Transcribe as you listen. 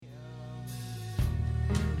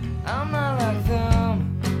I'm not like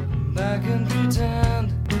them, I can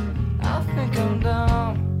pretend. I think I'm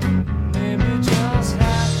dumb, maybe just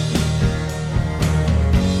happy.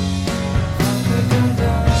 I think I'm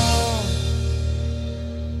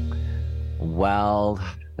dumb. Well,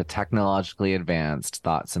 the technologically advanced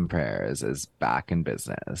Thoughts and Prayers is back in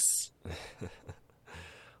business.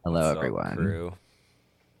 Hello, What's up, everyone. crew?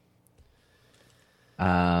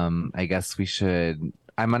 I guess we should.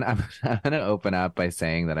 I'm gonna open up by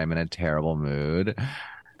saying that I'm in a terrible mood.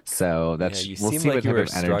 So Yeah, that's you we'll seem see like what you type were of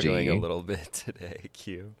struggling a energy. little bit today,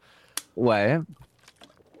 Q. What?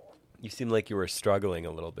 You seem like you were struggling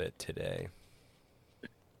a little bit today.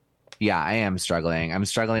 Yeah, I am struggling. I'm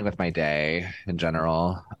struggling with my day in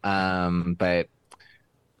general. But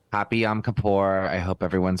happy Yom Kippur. I hope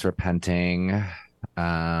everyone's repenting.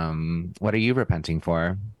 What are you repenting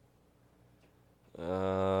for?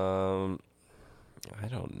 Um, I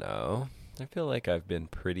don't know. I feel like I've been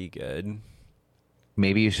pretty good.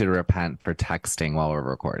 Maybe you should repent for texting while we're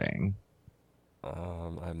recording.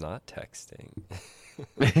 I'm not texting.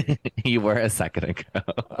 You were a second ago.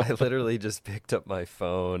 I literally just picked up my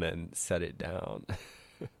phone and set it down.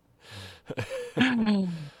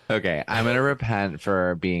 Okay, I'm gonna repent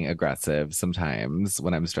for being aggressive sometimes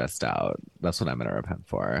when I'm stressed out. That's what I'm gonna repent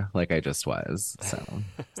for, like I just was. So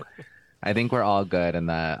I think we're all good in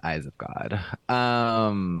the eyes of God.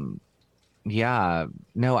 Yeah,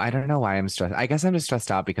 no, I don't know why I'm stressed. I guess I'm just stressed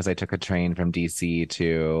out because I took a train from DC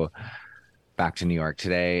to back to New York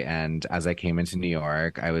today. And as I came into New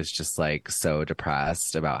York, I was just like so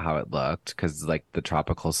depressed about how it looked because like the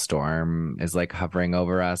tropical storm is like hovering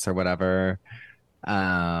over us or whatever. It's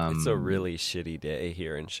a Um, really shitty day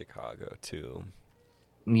here in Chicago, too.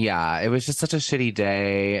 yeah, it was just such a shitty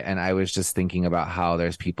day. And I was just thinking about how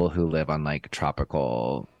there's people who live on like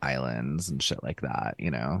tropical islands and shit like that,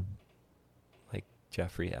 you know? Like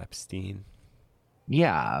Jeffrey Epstein.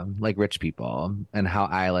 Yeah, like rich people, and how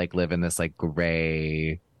I like live in this like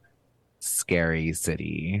gray, scary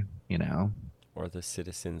city, you know? Or the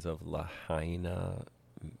citizens of Lahaina,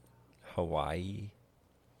 Hawaii.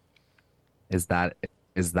 Is that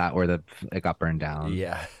is that where the it got burned down?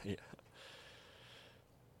 Yeah, yeah.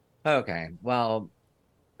 Okay, well,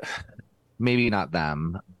 maybe not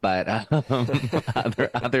them, but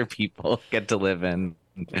other people get to live in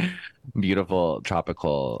beautiful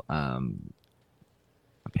tropical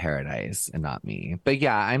paradise and not me. But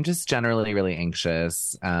yeah, I'm just generally really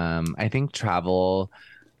anxious. I think travel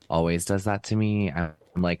always does that to me. I'm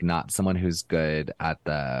like not someone who's good at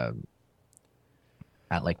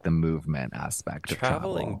like the movement aspect of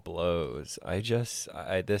Traveling travel. blows. I just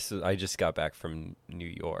got back from New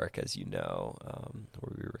York, as you know,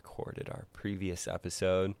 where we recorded our previous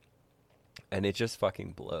episode, and it just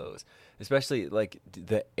fucking blows. Especially like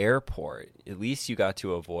the airport. At least you got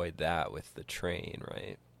to avoid that with the train,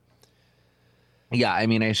 right? Yeah, I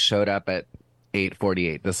mean, I showed up at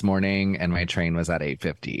 8:48 this morning and my train was at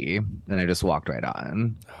 8:50 and I just walked right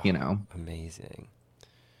on, you Oh, know. amazing.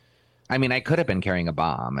 I mean, I could have been carrying a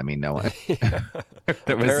bomb. I mean, no one Yeah.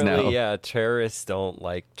 there was Apparently, no. yeah, terrorists don't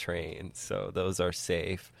like trains, so those are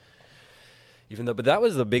safe. Even though, but that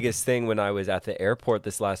was the biggest thing when I was at the airport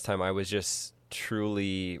this last time. I was just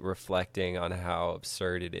truly reflecting on how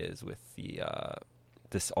absurd it is with the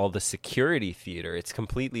this all the security theater. It's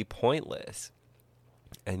completely pointless,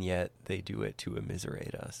 and yet they do it to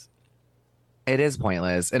immiserate us. It is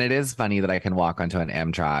pointless. And it is funny that I can walk onto an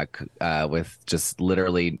Amtrak with just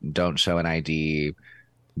literally don't show an ID,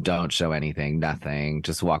 don't show anything, nothing,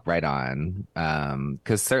 just walk right on.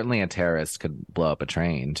 Because certainly a terrorist could blow up a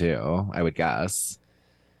train too, I would guess.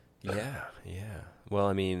 Yeah, yeah. Well,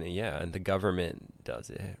 I mean, yeah, and the government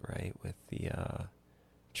does it, right, with the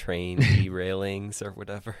train derailings or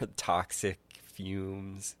whatever, toxic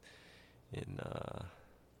fumes in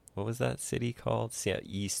what was that city called? Yeah,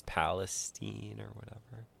 East Palestine or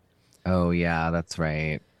whatever. Oh yeah, that's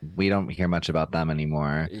right. We don't hear much about them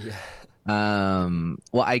anymore. Yeah.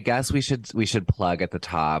 Well, I guess we should plug at the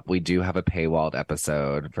top. We do have a paywalled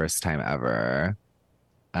episode, first time ever.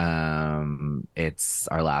 It's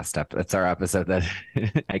our episode that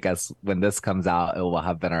I guess when this comes out, it will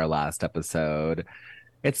have been our last episode.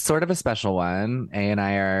 It's sort of a special one. A and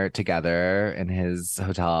I are together in his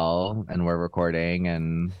hotel and we're recording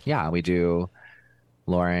and yeah, we do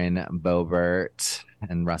Lauren Boebert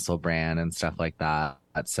and Russell Brand and stuff like that.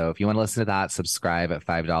 So if you want to listen to that, subscribe at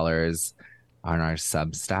 $5 on our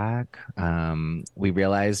Substack. We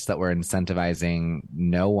realized that we're incentivizing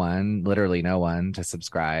no one, literally no one, to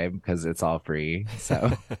subscribe because it's all free.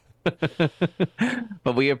 So,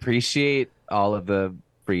 but we appreciate all of the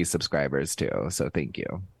free subscribers too. So thank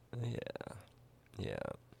you. Yeah. Yeah.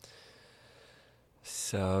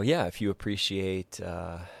 So, yeah, if you appreciate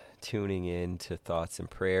tuning in to Thoughts and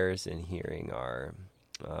Prayers and hearing our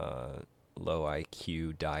low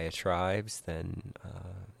IQ diatribes, then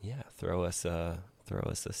yeah, throw us a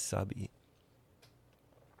subby.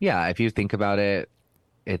 Yeah, if you think about it,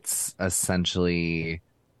 it's essentially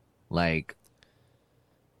like,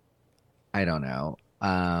 I don't know,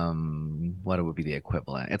 what would be the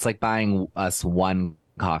equivalent? It's like buying us one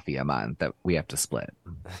coffee a month that we have to split.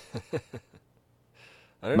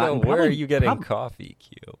 I don't know, where are you getting coffee,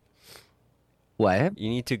 Q? What? You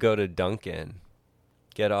need to go to Dunkin'.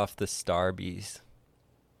 Get off the Starbies.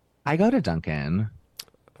 I go to Dunkin'.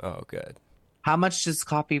 Oh, good. How much does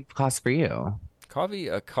coffee cost for you? Coffee,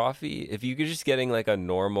 if you could just getting like a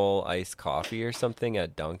normal iced coffee or something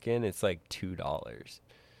at Dunkin', it's like $2.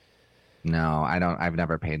 No, I don't. I've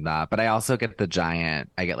never paid that. But I also get the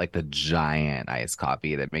giant, I get like the giant iced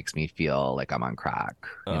coffee that makes me feel like I'm on crack,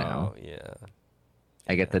 you know? Oh, yeah.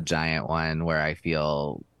 I get the giant one where I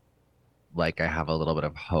feel like I have a little bit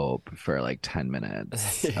of hope for like 10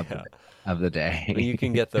 minutes Yeah. of the day. Well, you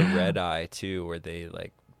can get the red eye too, where they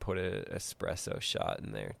like put an espresso shot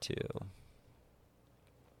in there too.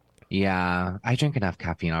 Yeah, I drink enough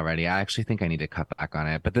caffeine already. I actually think I need to cut back on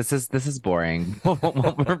it. But this is boring.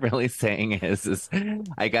 What we're really saying is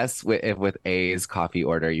I guess if with A's coffee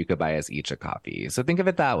order, you could buy us each a coffee. So think of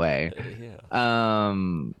it that way. Yeah.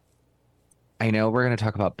 I know we're going to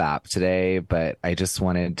talk about BAP today, but I just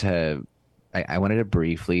wanted to I wanted to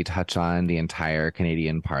briefly touch on the entire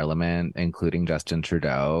Canadian Parliament, including Justin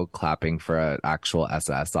Trudeau, clapping for an actual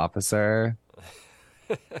SS officer.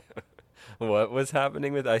 What was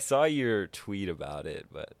happening with? I saw your tweet about it,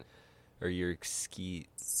 but or your ski.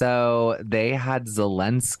 So they had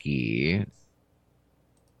Zelensky.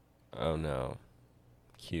 Oh no,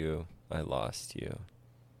 Q, I lost you.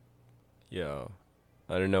 Yo,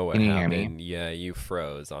 I don't know what Can you happened. hear me? Yeah, you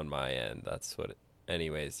froze on my end. That's what.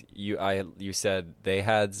 Anyways, you said they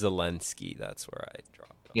had Zelensky. That's where I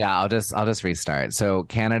dropped off. Yeah, I'll just restart. So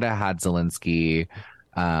Canada had Zelensky.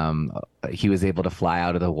 Um, he was able to fly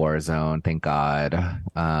out of the war zone, thank God,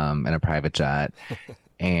 in a private jet.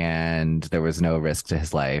 And there was no risk to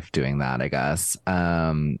his life doing that, I guess.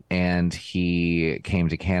 And he came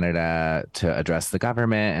to Canada to address the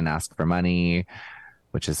government and ask for money,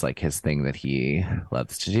 which is like his thing that he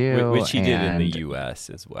loves to do. Which he did in the U.S.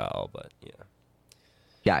 as well, but yeah.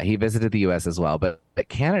 Yeah, he visited the US as well, but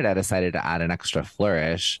Canada decided to add an extra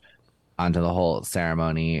flourish onto the whole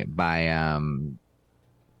ceremony by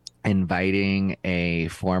inviting a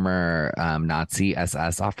former Nazi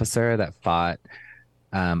SS officer that fought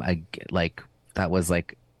like that was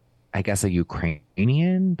like I guess a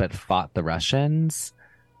Ukrainian but fought the Russians,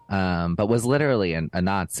 but was literally a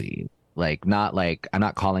Nazi. Like not like I'm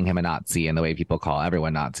not calling him a Nazi in the way people call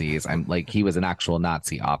everyone Nazis. I'm like he was an actual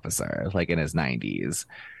Nazi officer, like in his 90s.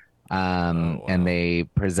 Wow. And they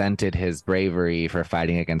presented his bravery for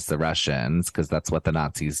fighting against the Russians because that's what the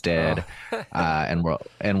Nazis did in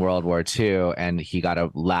World War II. And he got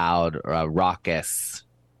a loud, raucous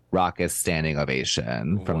standing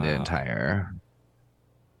ovation from the entire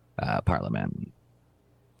parliament.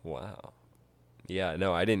 Wow. Yeah,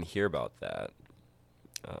 no, I didn't hear about that.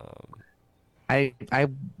 I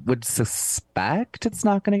would suspect it's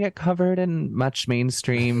not going to get covered in much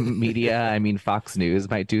mainstream media. I mean, Fox News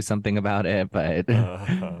might do something about it, but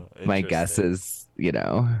my guess is,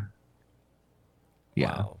 yeah.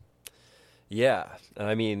 Wow. Yeah,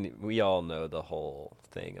 I mean, we all know the whole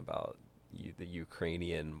thing about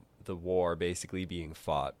the war basically being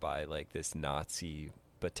fought by like this Nazi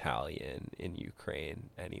battalion in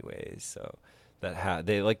Ukraine anyways, so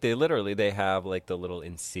they literally they have like the little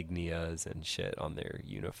insignias and shit on their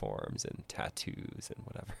uniforms and tattoos and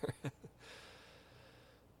whatever.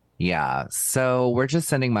 Yeah, so we're just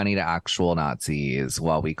sending money to actual Nazis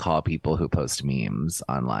while we call people who post memes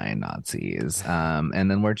online Nazis. And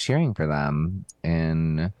then we're cheering for them.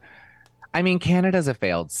 And I mean, Canada's a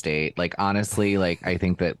failed state. Like, honestly, like I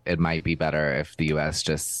think that it might be better if the US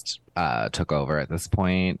just took over at this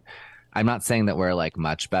point. I'm not saying that we're like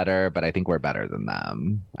much better, but I think we're better than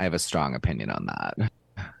them. I have a strong opinion on that.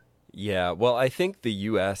 Yeah, well, I think the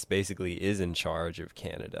U.S. basically is in charge of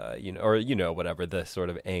Canada, whatever the sort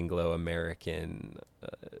of Anglo-American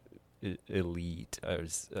elite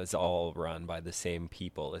is all run by the same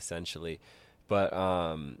people essentially, but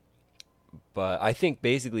I think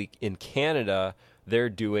basically in Canada they're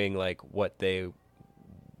doing like what they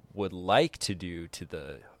would like to do to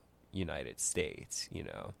the United States,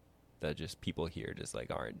 that just people here just like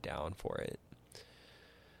aren't down for it.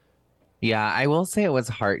 Yeah, I will say it was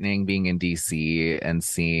heartening being in DC and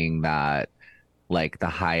seeing that like the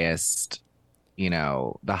highest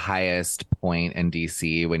the highest point in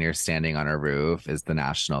DC when you're standing on a roof is the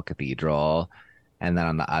National Cathedral. And then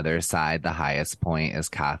on the other side, the highest point is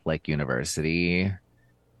Catholic University.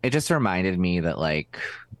 It just reminded me that like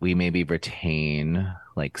we maybe retain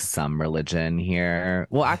like some religion here.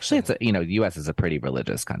 Well, actually the US is a pretty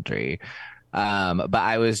religious country. But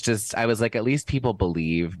I was like, at least people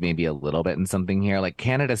believe maybe a little bit in something here. Like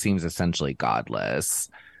Canada seems essentially godless.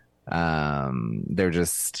 They're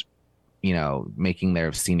just, making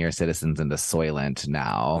their senior citizens into Soylent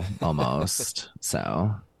now almost.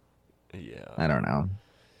 So Yeah. I don't know.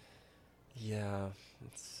 Yeah.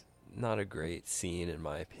 It's not a great scene in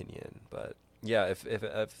my opinion, but yeah,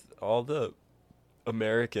 if all the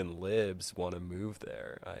American libs want to move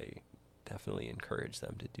there, I definitely encourage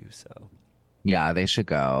them to do so. Yeah, they should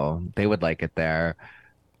go. They would like it there.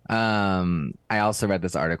 I also read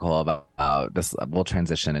this article about this. We'll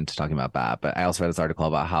transition into talking about that, but I also read this article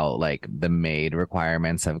about how like the maid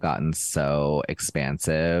requirements have gotten so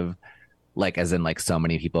expansive, like as in like so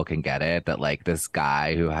many people can get it that like this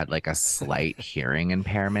guy who had like a slight hearing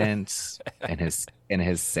impairment in his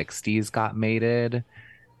 60s got mated,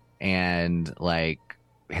 and like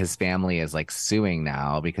his family is like suing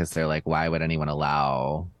now because they're like, why would anyone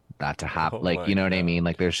allow that to happen? Oh Like, my you know what I mean? God.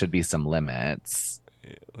 Like there should be some limits.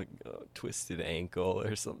 Yeah, like a twisted ankle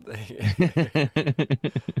or something.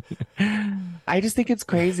 I just think it's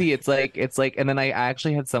crazy. It's like, and then I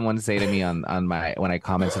actually had someone say to me on my when I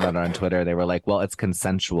commented on it on Twitter, they were like, "Well, it's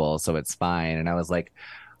consensual, so it's fine." And I was like,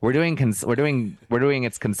 we're doing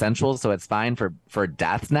it's consensual, so it's fine for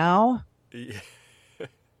death now." Yeah.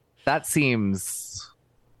 That seems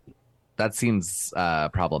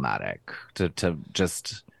problematic to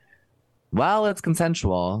just, well, it's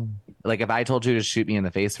consensual. Like if I told you to shoot me in the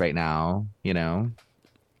face right now,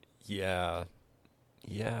 Yeah.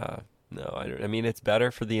 Yeah. No, I don't. I mean, it's better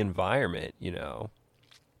for the environment, you know.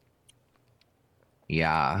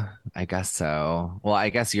 Yeah, I guess so. Well, I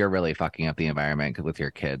guess you're really fucking up the environment with your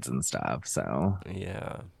kids and stuff. So,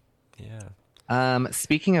 Yeah. Yeah.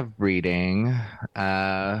 speaking of breeding,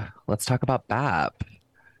 let's talk about BAP.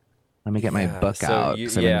 Let me get my Yeah. book So out you,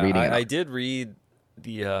 because I've been yeah, reading it. I did read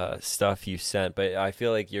the stuff you sent, but I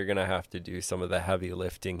feel like you're gonna have to do some of the heavy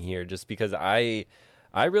lifting here, just because I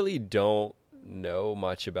really don't know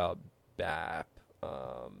much about BAP.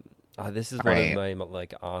 This is All one of right. my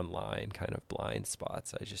like online kind of blind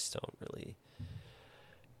spots. I just don't really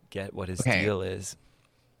get what his Okay. deal is.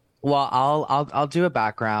 Well, I'll do a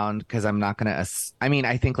background because I'm not gonna. I mean,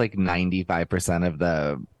 I think like 95% of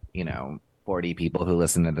the 40 people who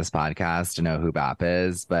listen to this podcast know who BAP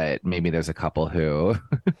is, but maybe there's a couple who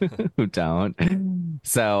who don't.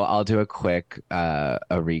 So I'll do a quick a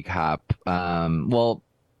recap. Well,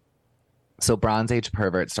 so Bronze Age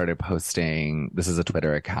Pervert started posting. This is a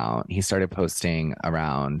Twitter account. He started posting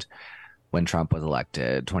around when Trump was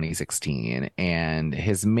elected, 2016, and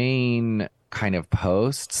his main kind of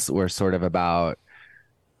posts were sort of about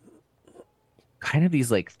kind of these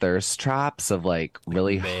like thirst traps of like Like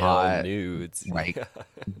really male hot nudes. like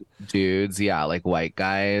dudes, yeah, like white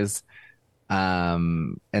guys.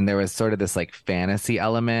 And there was sort of this like fantasy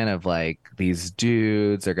element of like these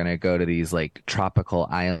dudes are gonna go to these like tropical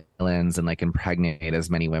islands and like impregnate as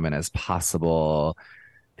many women as possible.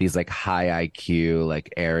 These like high IQ,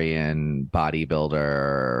 like Aryan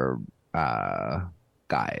bodybuilder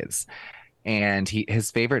guys. And his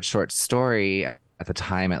favorite short story at the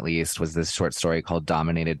time at least was this short story called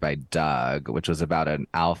Dominated by Doug, which was about an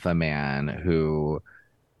alpha man who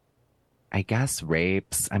I guess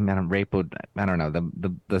rapes. I mean, rape would. I don't know.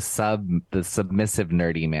 The submissive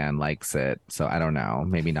nerdy man likes it, so I don't know.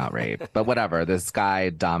 Maybe not rape, but whatever. This guy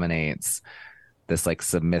dominates this like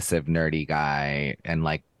submissive nerdy guy, and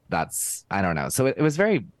like that's I don't know. So it was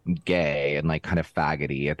very gay and like kind of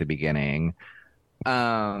faggoty at the beginning.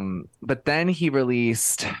 But then he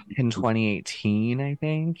released in 2018, I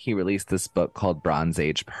think, he released this book called Bronze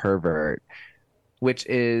Age Pervert, which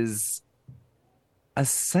is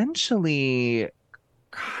essentially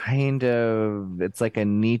kind of it's like a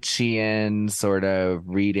Nietzschean sort of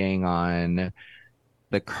reading on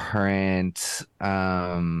the current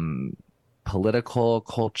political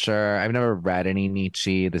culture. I've never read any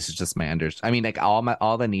Nietzsche. This is just my I mean, like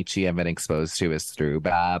all the Nietzsche I've been exposed to is through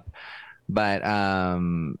BAP. But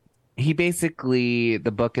he basically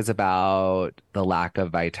the book is about the lack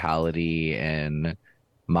of vitality in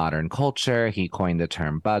modern culture. He coined the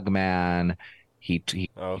term bug man. He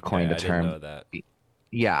Okay, coined the I didn't term know that.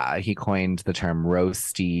 yeah, he coined the term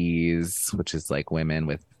roasties, which is like women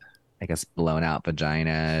with, I guess, blown out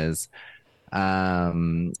vaginas.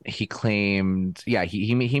 He claimed, yeah,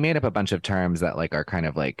 he made up a bunch of terms that like are kind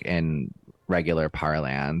of like in regular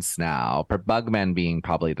parlance now, but bugmen being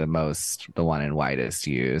probably the one in widest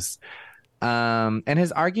use. And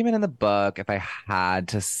his argument in the book, if I had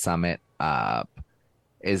to sum it up,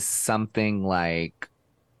 is something like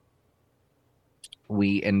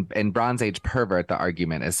in Bronze Age Pervert, the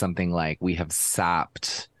argument is something like we have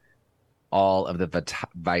sapped all of the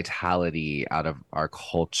vitality out of our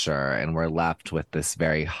culture, and we're left with this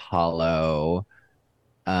very hollow,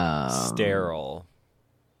 Sterile.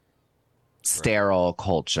 sterile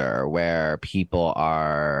culture where people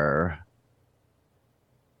are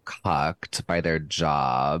cucked by their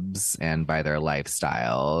jobs and by their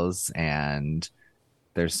lifestyles, and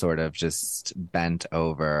they're sort of just bent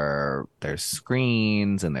over their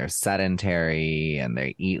screens, and they're sedentary, and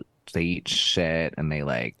they eat shit, and they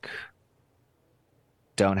like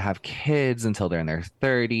don't have kids until they're in their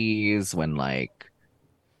 30s, when like,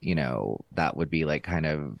 you know, that would be like kind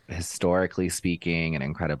of historically speaking an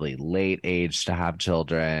incredibly late age to have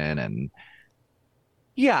children. And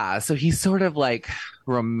yeah, so he sort of like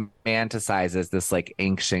romanticizes this like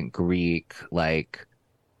ancient Greek like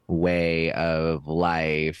way of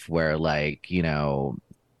life where like, you know,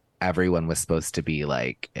 everyone was supposed to be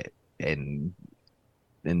like in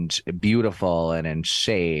beautiful and in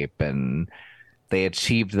shape, and they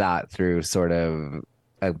achieved that through sort of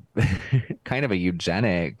a kind of a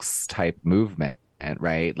eugenics type movement,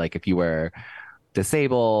 right? Like if you were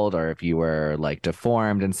disabled or if you were like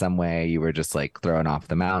deformed in some way, you were just like thrown off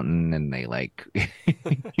the mountain, and they like,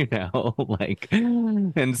 you know, like,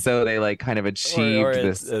 and so they like kind of achieved or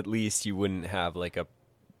this. at least you wouldn't have like a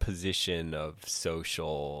position of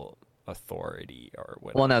social authority or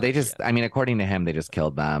whatever. Well, no, they just, I mean, according to him, they just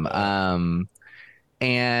killed them.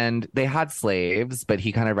 And they had slaves, but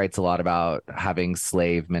he kind of writes a lot about having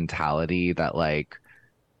slave mentality that like,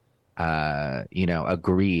 you know, a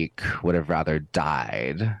Greek would have rather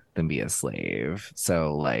died than be a slave.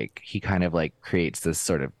 So like he kind of like creates this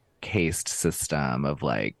sort of caste system of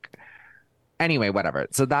like, anyway, whatever.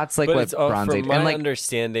 So that's like but what it's, Bronze Age, from my and like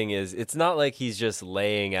understanding is it's not like he's just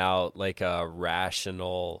laying out like a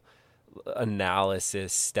rational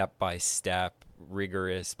analysis, step by step,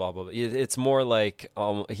 rigorous, blah blah blah. It's more like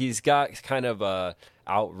he's got kind of a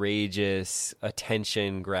outrageous,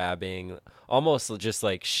 attention grabbing, almost just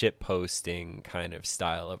like shit posting kind of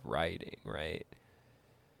style of writing, right?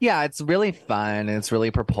 yeah, it's really fun and it's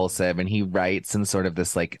really propulsive, and he writes in sort of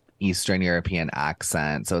this like Eastern European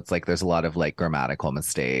accent. So it's like there's a lot of like grammatical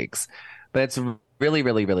mistakes, but it's really,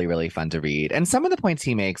 really, really, really fun to read. And some of the points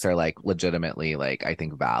he makes are like legitimately like I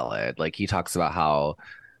think valid. Like he talks about how,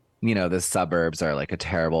 you know, the suburbs are like a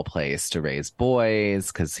terrible place to raise boys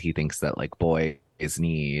because he thinks that like boys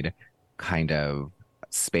need kind of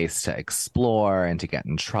space to explore and to get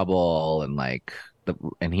in trouble, and like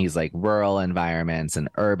and he's like rural environments and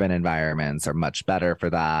urban environments are much better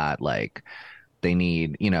for that. Like they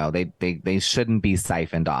need, you know, they shouldn't be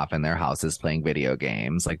siphoned off in their houses playing video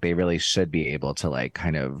games. Like they really should be able to like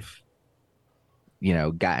kind of, you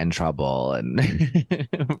know, get in trouble and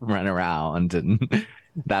run around, and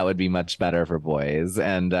that would be much better for boys.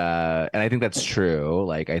 And I think that's true.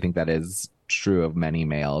 Like I think that is true of many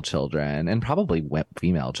male children, and probably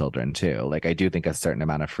female children too. Like I do think a certain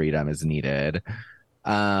amount of freedom is needed.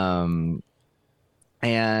 And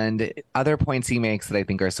other points he makes that I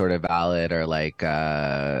think are sort of valid are like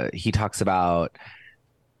he talks about,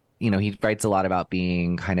 you know, he writes a lot about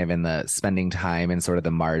being kind of in the spending time in sort of the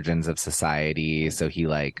margins of society. So he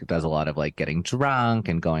like does a lot of like getting drunk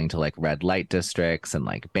and going to like red light districts and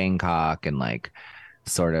like Bangkok, and like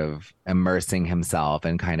sort of immersing himself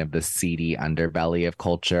in kind of the seedy underbelly of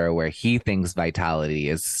culture where he thinks vitality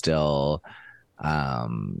is still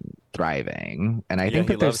thriving. And I think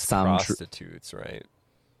that there's some prostitutes, right?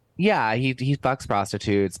 Yeah, he fucks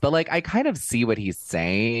prostitutes, but like I kind of see what he's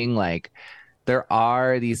saying. Like there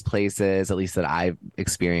are these places, at least that I've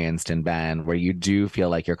experienced and been, where you do feel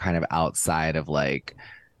like you're kind of outside of like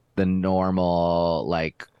the normal,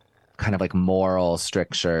 like kind of like moral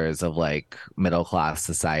strictures of like middle class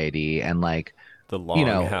society, and like The you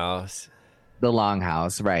know, longhouse. the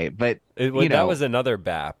longhouse, right? But That you know, was another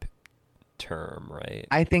BAP term, right?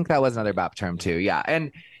 I think that was another BAP term too. Yeah.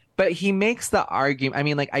 But he makes the argument, I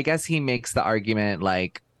mean, like, I guess he makes the argument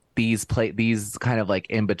like these kind of like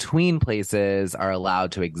in between places are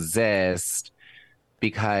allowed to exist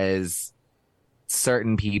because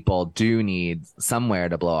certain people do need somewhere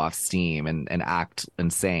to blow off steam and act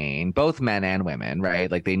insane, both men and women,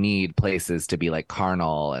 right? Like they need places to be like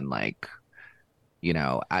carnal and like, you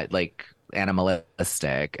know, like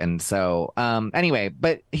animalistic. And so anyway,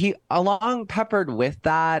 but he, along peppered with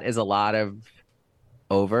that is a lot of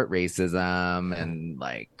overt racism and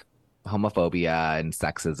like homophobia and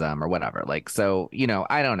sexism or whatever. Like, so, you know,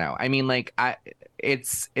 I don't know. I mean, like,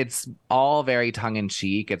 it's all very tongue in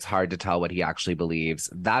cheek. It's hard to tell what he actually believes.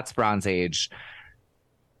 That's Bronze Age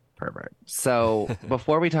pervert. So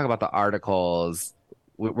before we talk about the articles,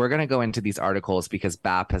 we're going to go into these articles because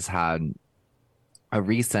BAP has had a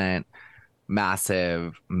recent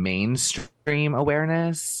massive mainstream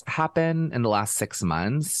awareness happen in the last 6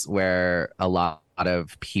 months where a lot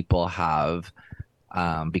of people have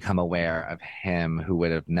become aware of him who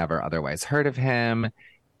would have never otherwise heard of him.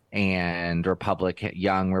 And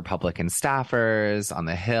young Republican staffers on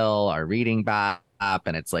the Hill are reading BAP,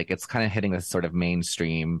 and it's like it's kind of hitting this sort of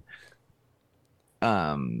mainstream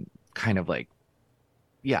kind of like,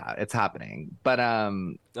 yeah, it's happening. But I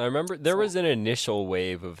remember there was an initial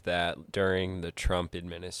wave of that during the Trump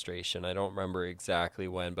administration. I don't remember exactly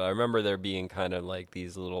when, but I remember there being kind of like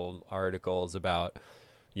these little articles about,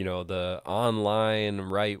 you know, the online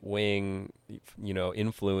right wing, you know,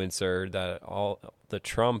 influencer that all the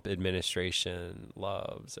Trump administration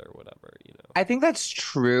loves or whatever, you know. I think that's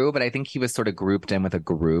true, but I think he was sort of grouped in with a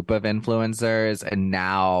group of influencers, and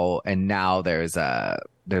now there's a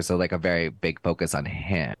like a very big focus on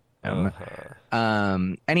him.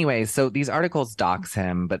 Anyway, so these articles dox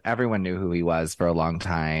him, but everyone knew who he was for a long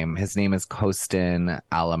time. His name is Kostin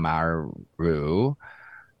Alamaru.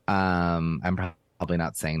 I'm probably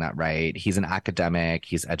not saying that right. He's an academic.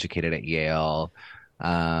 He's educated at Yale.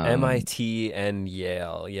 MIT and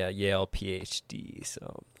Yale. Yeah, Yale PhD.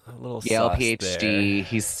 So a little Yale sus PhD. there.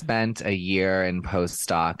 He spent a year in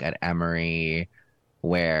postdoc at Emory,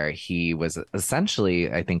 where he was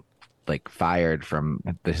essentially, I think, like fired from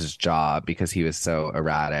his job because he was so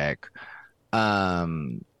erratic.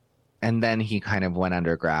 And then he kind of went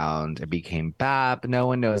underground and became BAP. No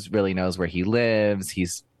one really knows where he lives.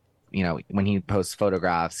 He's, you know, when he posts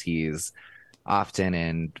photographs, he's often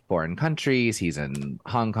in foreign countries. He's in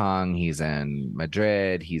Hong Kong, he's in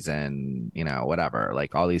Madrid, he's in, you know, whatever,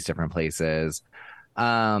 like all these different places.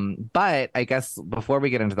 But I guess before we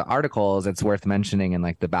get into the articles, it's worth mentioning in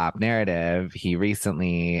like the BAP narrative, he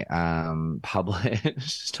recently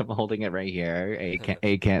published, I'm holding it right here.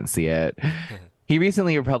 A can't see it. He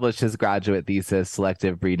recently published his graduate thesis,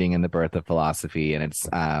 Selective Breeding and the Birth of Philosophy, and it's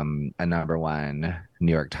a #1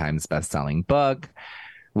 New York Times bestselling book,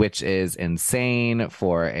 which is insane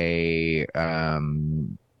for a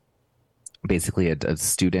basically a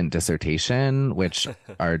student dissertation, which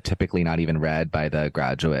are typically not even read by the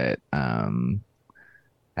graduate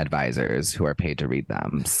advisors who are paid to read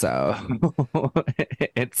them. So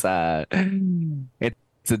it's a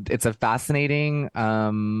fascinating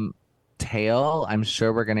tale. I'm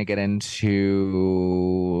sure we're going to get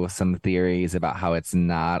into some theories about how it's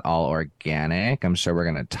not all organic. I'm sure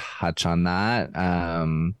we're going to touch on that.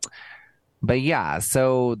 But yeah,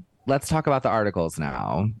 so let's talk about the articles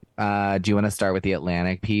now. Do you want to start with the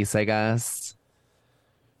Atlantic piece, I guess?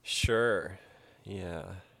 Sure. Yeah.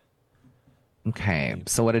 Okay.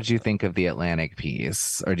 So what did you think of the Atlantic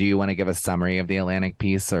piece? Or do you want to give a summary of the Atlantic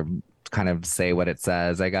piece or kind of say what it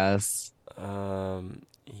says, I guess?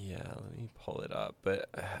 Yeah, let me pull it up. But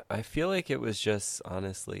I feel like it was just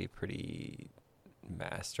honestly pretty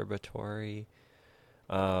masturbatory.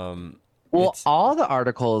 Well, all the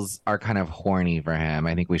articles are kind of horny for him.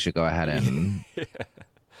 I think we should go ahead and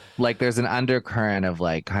like there's an undercurrent of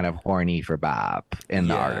like kind of horny for BAP in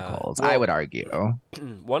the articles, well, I would argue.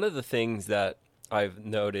 One of the things that I've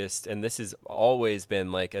noticed, and this has always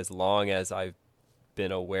been like as long as I've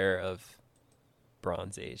been aware of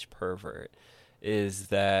Bronze Age pervert, is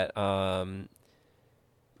that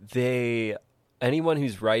anyone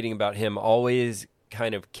who's writing about him always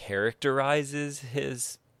kind of characterizes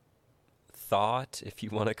his thought, if you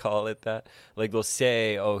want to call it that. Like they'll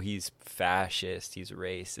say, oh, he's fascist, he's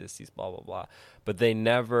racist, he's blah, blah, blah. But they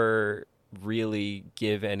never really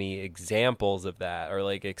give any examples of that or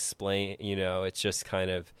like explain, you know, it's just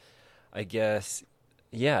kind of, I guess,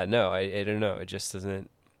 yeah, no, I don't know. It just doesn't.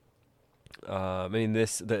 I mean,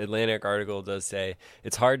 the Atlantic article does say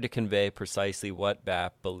it's hard to convey precisely what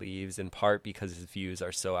BAP believes, in part because his views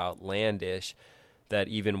are so outlandish that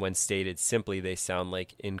even when stated simply, they sound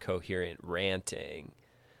like incoherent ranting.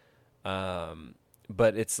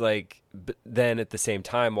 But it's like, then at the same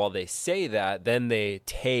time, while they say that, then they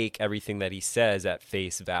take everything that he says at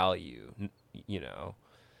face value, you know?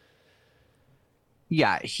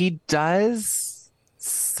 Yeah, he does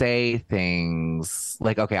say things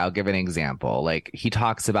like, okay, I'll give an example. Like he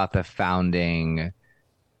talks about the founding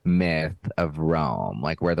myth of Rome,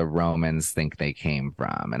 like where the Romans think they came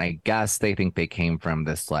from. And I guess they think they came from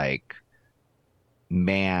this like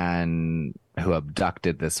man who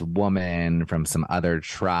abducted this woman from some other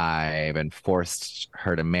tribe and forced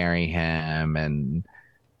her to marry him. And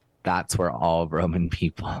that's where all Roman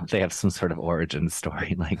people, they have some sort of origin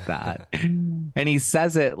story like that. And he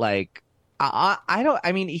says it like, I don't,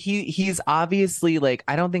 I mean, he's obviously like,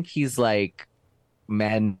 I don't think he's like,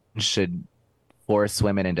 men should force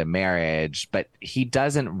women into marriage, but he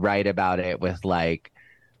doesn't write about it with like,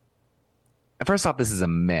 first off, this is a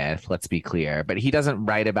myth, let's be clear, but he doesn't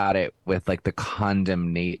write about it with like the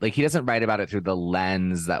condemnation, like he doesn't write about it through the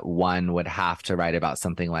lens that one would have to write about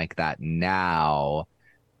something like that now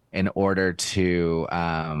in order to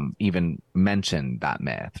even mention that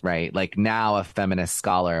myth, right? Like now a feminist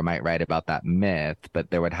scholar might write about that myth,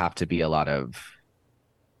 but there would have to be a lot of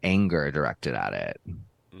anger directed at it.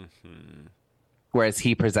 Mm-hmm. Whereas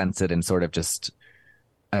he presents it in sort of just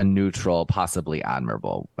a neutral, possibly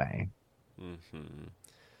admirable way. Mm-hmm.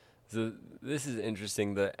 So this is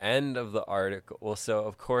interesting. The end of the article. Well, so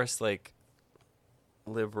of course, like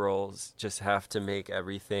liberals just have to make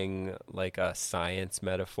everything like a science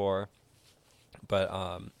metaphor.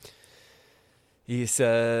 But he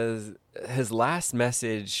says his last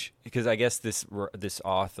message, because I guess this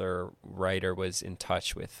author writer was in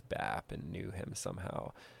touch with BAP and knew him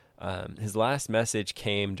somehow. His last message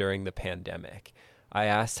came during the pandemic. I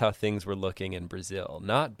asked how things were looking in Brazil.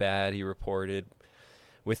 Not bad, he reported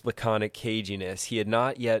with laconic caginess. He had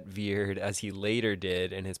not yet veered, as he later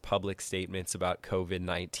did in his public statements about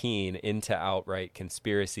COVID-19, into outright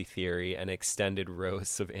conspiracy theory and extended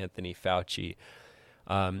roasts of Anthony Fauci.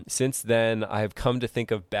 Since then, I have come to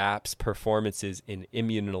think of BAP's performances in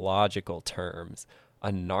immunological terms,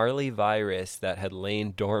 a gnarly virus that had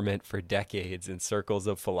lain dormant for decades in circles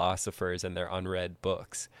of philosophers and their unread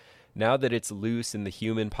books. Now that it's loose in the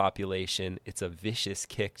human population, it's a vicious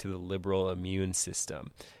kick to the liberal immune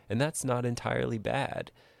system. And that's not entirely bad.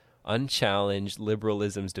 Unchallenged,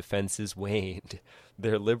 liberalism's defenses waned.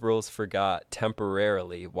 Their liberals forgot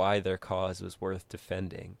temporarily why their cause was worth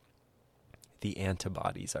defending. The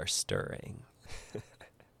antibodies are stirring.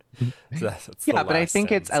 That's yeah, but I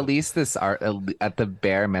think it's at least this art, at the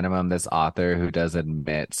bare minimum, this author who does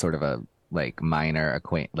admit sort of a like minor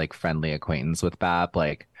like friendly acquaintance with BAP,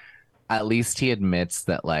 like at least he admits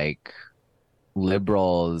that like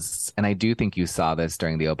liberals, and I do think you saw this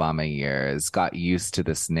during the Obama years, got used to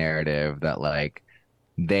this narrative that like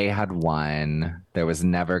they had won. There was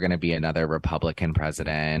never going to be another Republican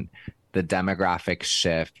president. The demographic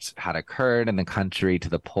shift had occurred in the country to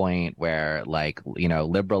the point where like, you know,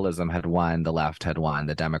 liberalism had won, the left had won,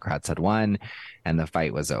 the Democrats had won, and the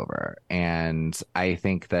fight was over. And I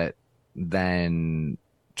think that then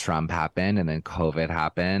Trump happened and then COVID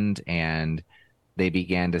happened, and they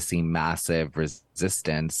began to see massive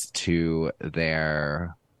resistance to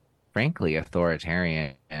their, frankly,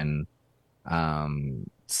 authoritarian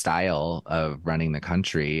style of running the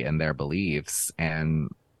country and their beliefs. And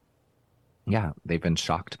yeah, they've been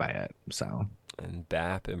shocked by it. So, and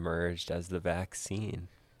BAP emerged as the vaccine.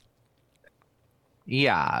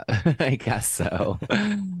 Yeah, I guess so.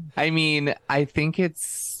 I mean, I think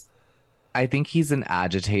he's an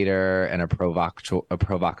agitator and a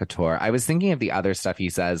provocateur. I was thinking of the other stuff he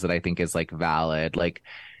says that I think is like valid. Like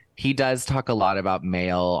he does talk a lot about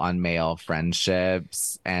male on male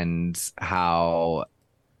friendships and how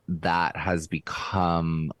that has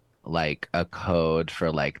become like a code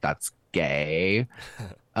for like that's gay.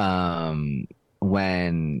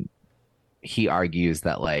 When he argues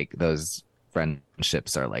that like those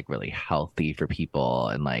friendships are like really healthy for people,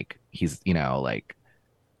 and like he's, you know, like,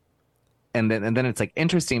 and then it's like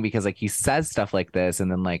interesting because like he says stuff like this,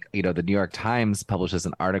 and then like, you know, the New York Times publishes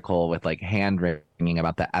an article with like hand wringing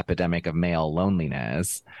about the epidemic of male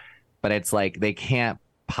loneliness, but it's like they can't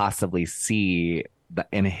possibly see that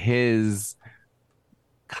in his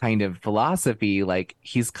kind of philosophy, like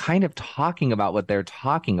he's kind of talking about what they're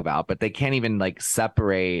talking about, but they can't even like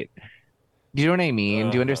separate. Do you know what I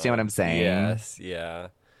mean? Do you understand what I'm saying? Yes, yeah.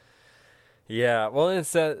 Yeah, well,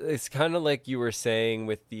 it's kind of like you were saying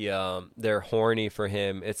with the they're horny for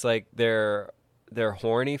him. It's like they're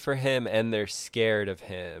horny for him and they're scared of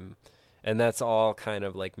him. And that's all kind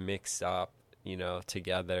of like mixed up, you know,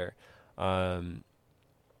 together. But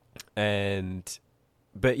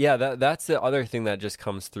yeah, that's the other thing that just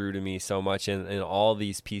comes through to me so much in all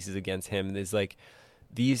these pieces against him is like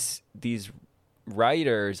these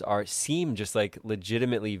writers seem just like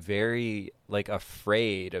legitimately very like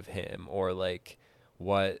afraid of him, or like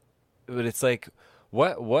but it's like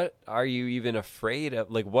what are you even afraid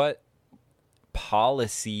of? Like what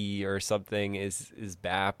policy or something is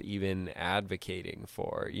BAP even advocating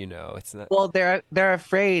for? It's not. Well, they're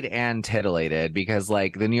afraid and titillated because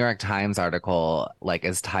like the New York Times article like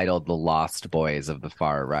is titled "The Lost Boys of the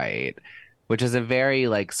Far Right," which is a very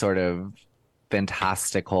like sort of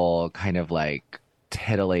fantastical kind of like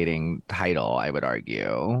titillating title, I would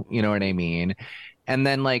argue. You know what I mean? And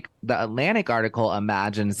then like the Atlantic article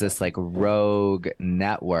imagines this like rogue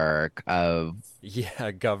network of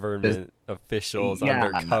Yeah, government officials yeah,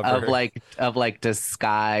 undercover. of like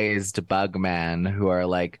disguised bugmen who are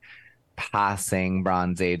like passing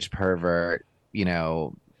Bronze Age pervert,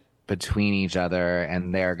 between each other,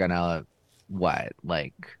 and they're gonna what?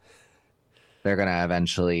 Like they're gonna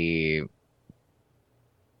eventually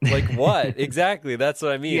Like what? Exactly. That's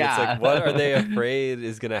what I mean. It's yeah. like, what are they afraid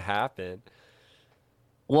is going to happen?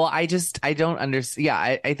 Well, I don't understand.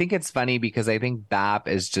 Yeah, I think it's funny because I think BAP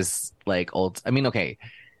is just like old. I mean, okay,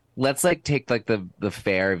 let's like take like the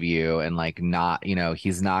fair view and like not,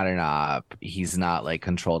 he's not an op, he's not like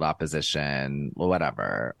controlled opposition,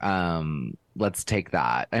 whatever. Let's take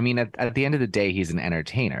that. I mean, at the end of the day, he's an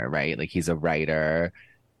entertainer, right? Like he's a writer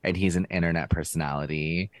and he's an internet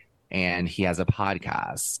personality and he has a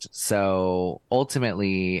podcast. So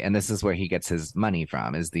ultimately, and this is where he gets his money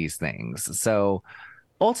from, is these things. So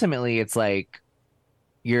ultimately, it's like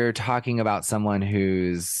you're talking about someone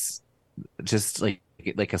who's just like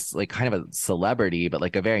a like kind of a celebrity, but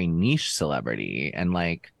like a very niche celebrity, and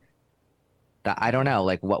like that. I don't know,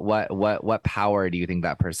 like what power do you think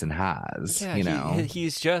that person has? Yeah,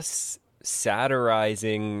 he's just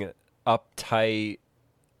satirizing uptight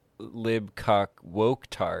lib cuck woke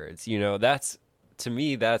tards. That's, to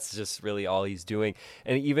me, that's just really all he's doing.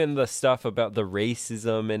 And even the stuff about the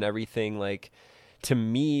racism and everything, like, to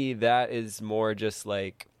me, that is more just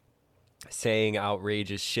like saying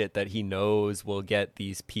outrageous shit that he knows will get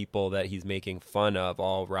these people that he's making fun of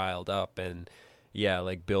all riled up and, yeah,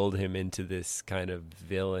 like build him into this kind of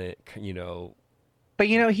villain, But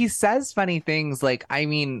he says funny things. Like, I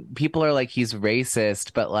mean, people are like he's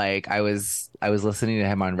racist, but like I was listening to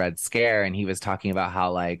him on Red Scare, and he was talking about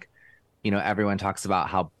how like, everyone talks about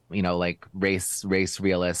how, like race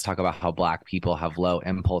realists talk about how black people have low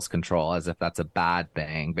impulse control as if that's a bad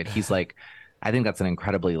thing. But he's like, I think that's an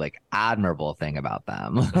incredibly like admirable thing about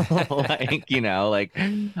them. Like, like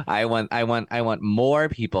I want more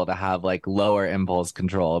people to have like lower impulse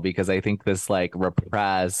control, because I think this like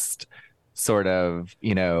repressed sort of,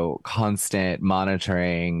 constant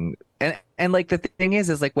monitoring, and like the thing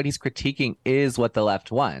is like what he's critiquing is what the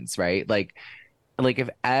left wants, right? Like if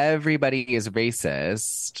everybody is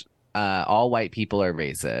racist, all white people are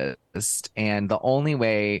racist, and the only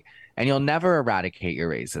way, and you'll never eradicate your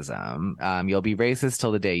racism. You'll be racist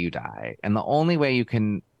till the day you die, and the only way you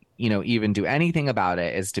can, even do anything about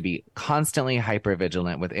it is to be constantly hyper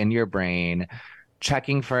vigilant within your brain,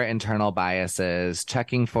 checking for internal biases,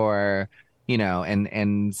 checking for,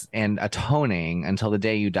 and atoning until the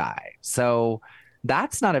day you die. So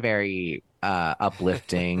that's not a very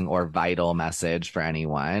uplifting or vital message for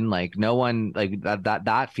anyone. Like no one, like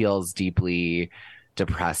that feels deeply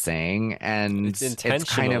depressing, and it's it's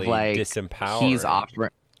kind of intentionally like disempowering. he's offering,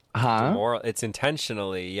 huh? It's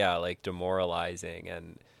intentionally, yeah, like demoralizing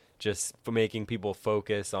and just making people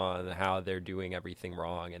focus on how they're doing everything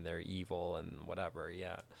wrong and they're evil and whatever.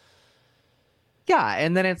 Yeah. Yeah,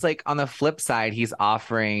 and then it's like on the flip side, he's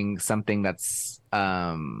offering something that's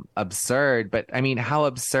absurd. But I mean, how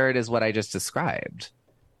absurd is what I just described?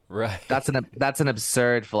 Right. That's an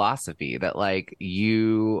absurd philosophy that like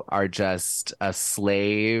you are just a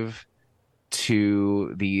slave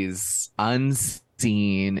to these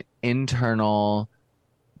unseen internal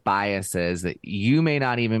biases that you may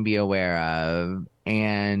not even be aware of,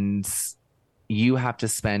 and you have to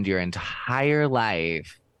spend your entire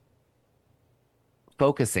life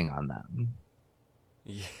focusing on them.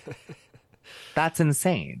 Yeah. That's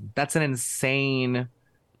insane. It's an insane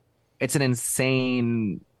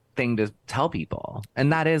thing to tell people.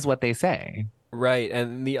 And that is what they say. Right.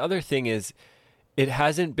 And the other thing is, it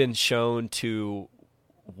hasn't been shown to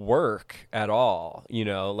work at all.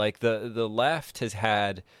 Like the left has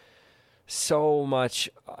had so much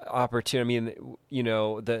opportunity. I mean,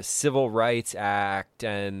 the Civil Rights Act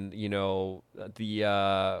and,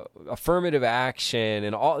 the affirmative action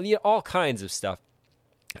and all kinds of stuff.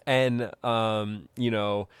 And,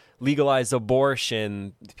 legalized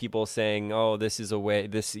abortion, people saying, oh, this is a way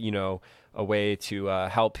to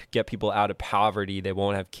help get people out of poverty. They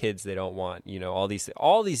won't have kids they don't want,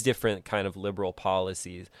 all these different kind of liberal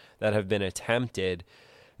policies that have been attempted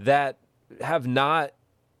that have not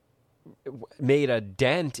made a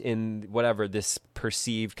dent in whatever this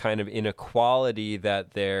perceived kind of inequality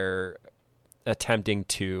that they're attempting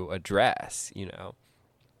to address, you know?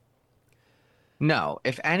 No,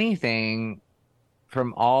 if anything,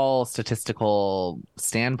 from all statistical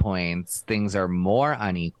standpoints, things are more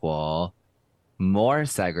unequal, more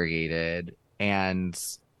segregated, and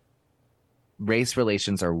race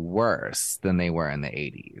relations are worse than they were in the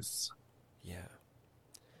 80s. Yeah.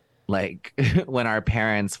 Like when our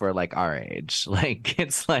parents were like our age. Like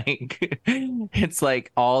it's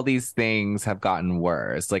like all these things have gotten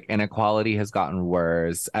worse. Like inequality has gotten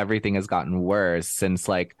worse. Everything has gotten worse since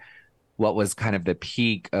like what was kind of the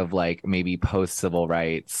peak of like maybe post civil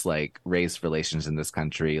rights, like race relations in this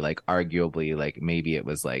country, like arguably, like maybe it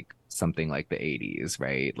was like something like the 80s,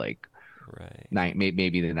 right? Like Right.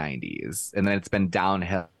 maybe the 90s. And then it's been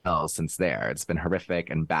downhill since there. It's been horrific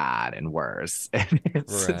and bad and worse. And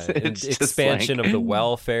Right. And it's just expansion like, of the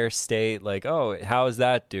welfare state, like, oh, how is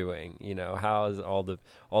that doing? You know, how is all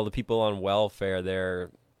the people on welfare,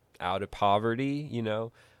 they're out of poverty, you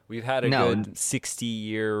know? We've had a no, good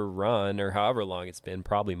 60-year run or however long it's been,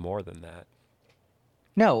 probably more than that.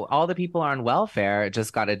 no, all the people on welfare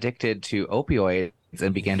just got addicted to opioids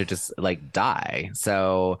and began to just like die.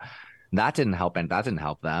 So that didn't help, and that didn't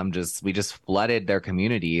help them. Just we just flooded their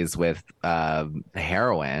communities with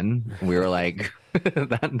heroin. We were like,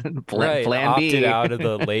 Right, plan opted B. out of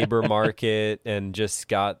the labor market and just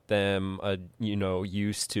got them,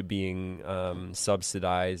 used to being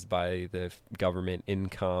subsidized by the government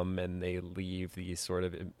income, and they leave these sort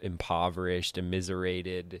of impoverished,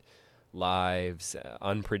 immiserated lives,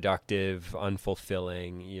 unproductive,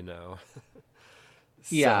 unfulfilling, you know.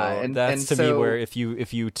 Yeah, So and that's to me so where if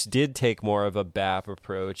you did take more of a BAP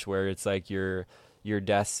approach, where it's like your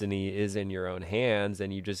destiny is in your own hands,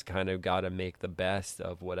 and you just kind of got to make the best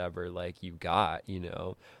of whatever like you got, you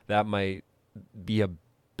know, that might be a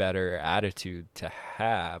better attitude to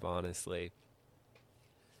have, honestly.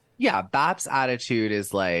 yeah, Bap's attitude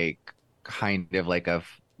is like kind of like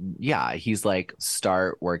yeah, he's like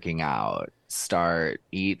start working out, start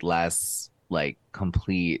eat less like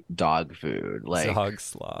complete dog food, like Zog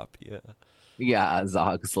slop, yeah. yeah,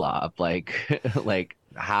 Zog slop, like like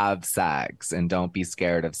have sex and don't be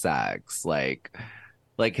scared of sex, like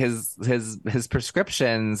his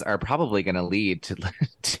prescriptions are probably going to lead to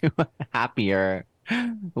to a happier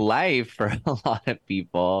life for a lot of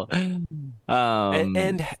people. and um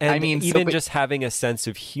and, I and mean, so even but just having a sense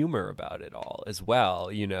of humor about it all as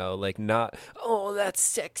well, you know, like not, oh, that's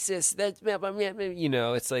sexist, that's, you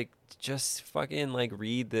know, it's like just fucking like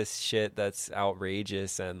read this shit that's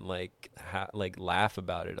outrageous and like like laugh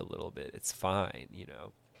about it a little bit. It's fine, you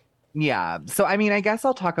know. yeah, so I mean, I guess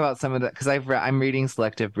I'll talk about some of the because I'm reading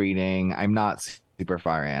Selective Breeding. I'm not super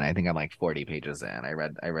far in. I think I'm like 40 pages in. I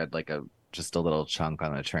read like a just a little chunk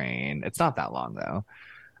on the train. It's not that long though.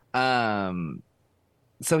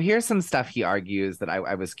 So here's some stuff he argues that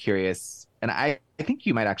I was curious, and I think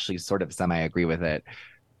you might actually sort of semi agree with it.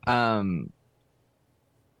 Um,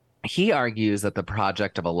 he argues that the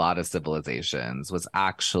project of a lot of civilizations was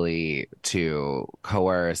actually to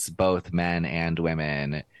coerce both men and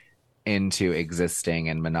women into existing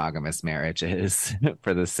in monogamous marriages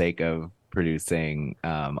for the sake of producing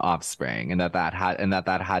offspring, and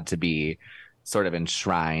that had to be sort of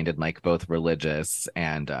enshrined in like both religious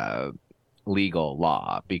and legal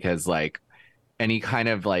law, because like, and he kind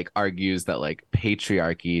of like argues that like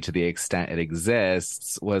patriarchy, to the extent it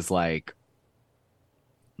exists, was like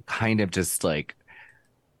kind of just like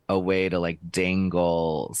a way to like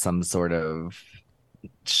dangle some sort of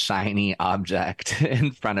shiny object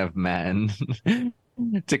in front of men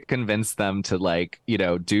to convince them to like, you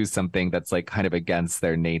know, do something that's like kind of against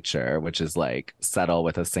their nature, which is like settle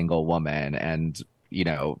with a single woman and, you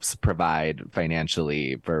know, provide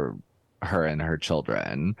financially for her and her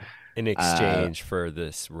children. In Uh, exchange for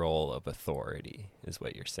this role of authority is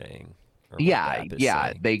what you're saying, or what yeah, BAP is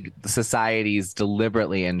yeah. saying. Societies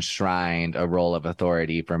deliberately enshrined a role of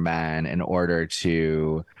authority for men in order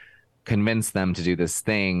to convince them to do this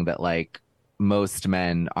thing that like most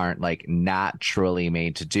men aren't like naturally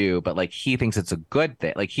made to do, but like he thinks it's a good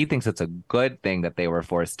thing. Like he thinks it's a good thing that they were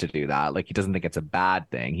forced to do that. Like he doesn't think it's a bad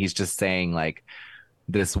thing. He's just saying like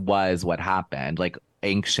this was what happened. Like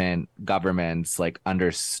ancient governments like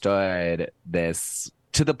understood this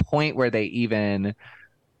to the point where they even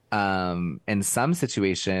in some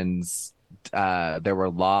situations there were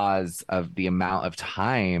laws of the amount of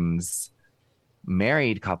times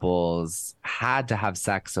married couples had to have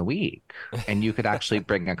sex a week, and you could actually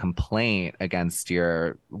bring a complaint against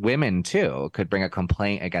your women too, could bring a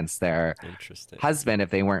complaint against their Interesting. husband if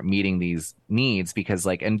they weren't meeting these needs, because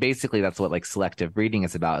like, and basically that's what like selective breeding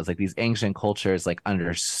is about, is like these ancient cultures like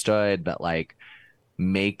understood that like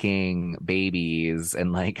making babies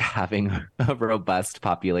and like having a robust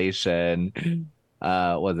population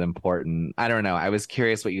was important. I don't know. I was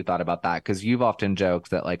curious what you thought about that, because you've often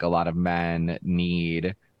joked that like a lot of men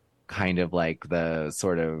need kind of like the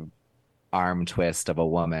sort of arm twist of a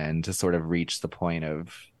woman to sort of reach the point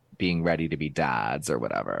of being ready to be dads or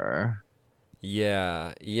whatever.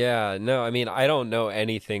 Yeah, yeah. No, I mean, I don't know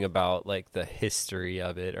anything about like the history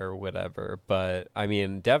of it or whatever, but I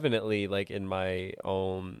mean, definitely like in my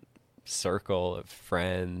own circle of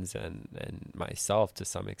friends and myself to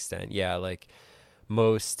some extent. Yeah, like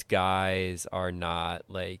most guys are not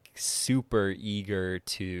like super eager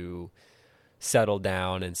to settle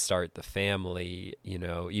down and start the family, you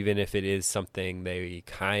know, even if it is something they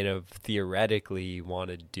kind of theoretically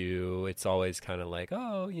want to do. It's always kind of like,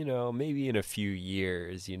 oh, you know, maybe in a few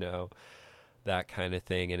years, you know, that kind of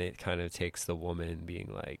thing. And it kind of takes the woman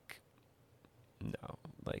being like, no,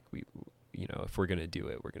 like we, you know, if we're going to do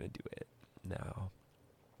it, we're going to do it now.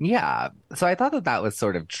 Yeah. So I thought that that was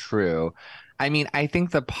sort of true. I mean, I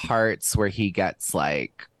think the parts where he gets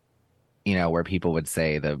like, you know, where people would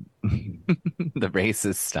say the the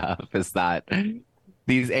racist stuff is that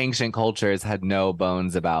these ancient cultures had no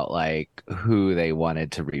bones about like who they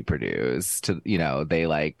wanted to reproduce. To, you know,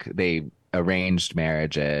 they arranged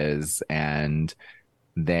marriages, and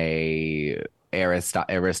they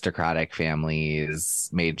aristocratic families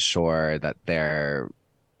made sure that their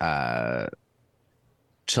uh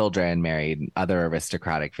children married other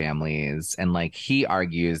aristocratic families, and like he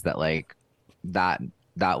argues that like that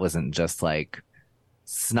that wasn't just like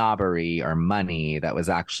snobbery or money, that was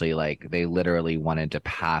actually like they literally wanted to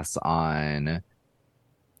pass on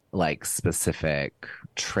like specific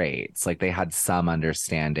traits, like they had some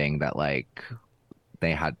understanding that like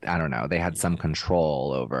they had, I don't know, they had some Yeah.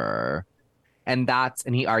 control over. And that's,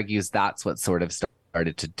 and he argues that's what sort of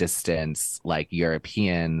started to distance like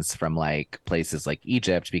Europeans from like places like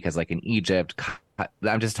Egypt, because like in Egypt,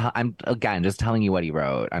 I'm again just telling you what he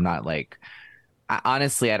wrote. I'm not like,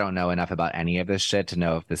 honestly, I don't know enough about any of this shit to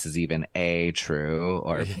know if this is even A, true,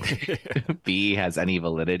 or B, has any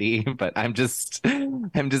validity, but I'm just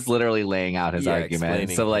literally laying out his Yeah,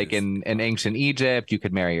 argument. explaining So like his in ancient logic. Egypt, you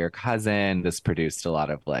could marry your cousin. This produced a lot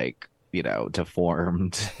of like, you know,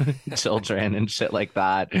 deformed children and shit like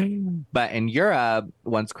that. But in Europe,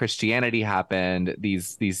 once Christianity happened,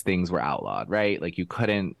 these things were outlawed, right? Like you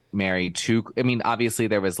couldn't marry two. I mean, obviously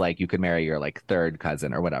there was like you could marry your like third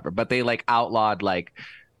cousin or whatever, but they like outlawed like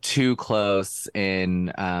too close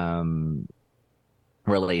in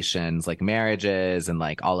relations, like marriages and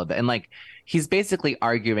like all of it. And like he's basically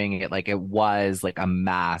arguing it like it was like a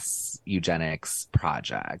mass eugenics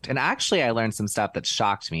project. And actually I learned some stuff that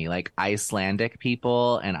shocked me. Like Icelandic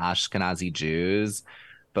people and Ashkenazi Jews,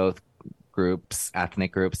 both groups,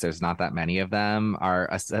 ethnic groups, there's not that many of them, are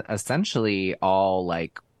essentially all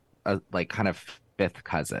like kind of fifth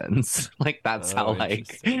cousins. Like that's how Oh, like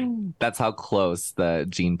interesting. that's how close the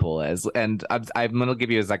gene pool is. And I'm gonna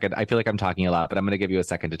give you a second. I feel like I'm talking a lot, but I'm gonna give you a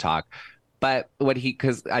second to talk. But what he,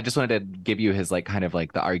 because I just wanted to give you his like kind of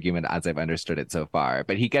like the argument as I've understood it so far.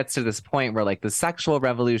 But he gets to this point where like the sexual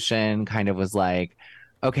revolution kind of was like,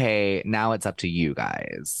 okay, now it's up to you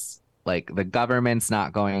guys. Like the government's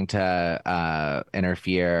not going to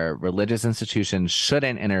interfere. Religious institutions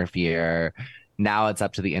shouldn't interfere. Now it's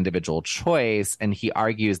up to the individual choice. And he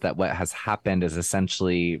argues that what has happened is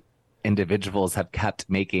essentially individuals have kept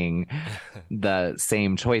making the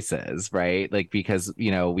same choices, right? Like, because, you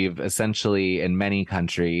know, we've essentially in many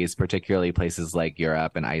countries, particularly places like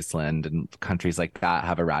Europe and Iceland and countries like that,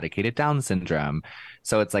 have eradicated Down syndrome.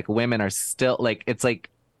 So it's like women are still like, it's like,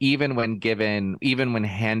 even when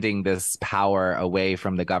handing this power away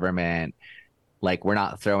from the government, like we're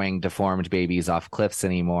not throwing deformed babies off cliffs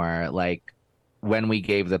anymore. Like when we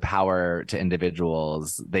gave the power to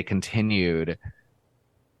individuals, they continued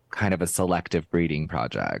kind of a selective breeding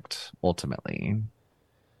project ultimately.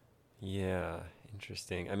 Yeah,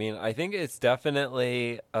 interesting. I mean, I think it's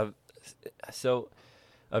definitely so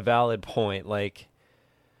a valid point. Like,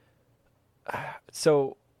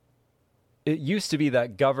 so it used to be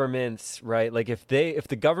that governments, right? Like if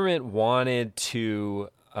the government wanted to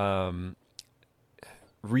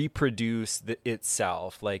reproduce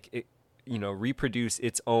itself, like it, you know, reproduce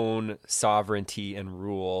its own sovereignty and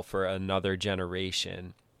rule for another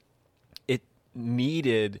generation, it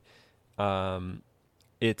needed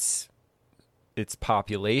its its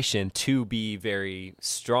population to be very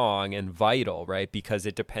strong and vital, right? Because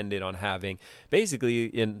it depended on having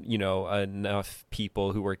basically enough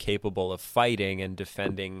people who were capable of fighting and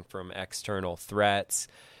defending from external threats,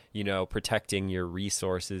 protecting your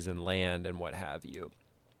resources and land and what have you.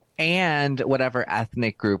 And whatever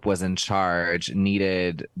ethnic group was in charge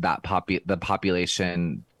needed that the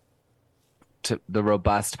population the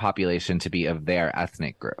robust population to be of their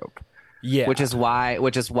ethnic group. Yeah. Which is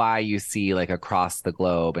why you see like across the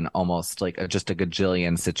globe and almost like just a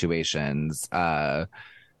gajillion situations, the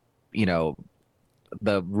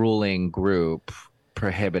ruling group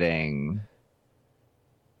prohibiting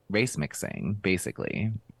race mixing,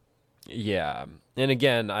 basically. Yeah. And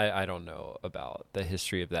again, I don't know about the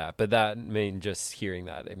history of that, but just hearing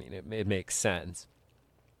that, it makes sense.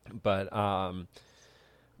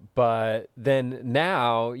 But then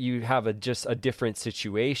now you have just a different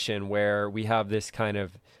situation where we have this kind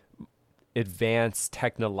of advanced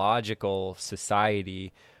technological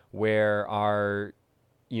society where our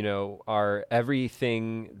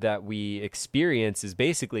everything that we experience is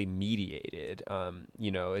basically mediated.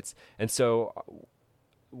 So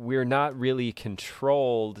we're not really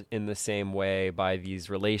controlled in the same way by these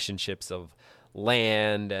relationships of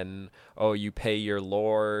land and, you pay your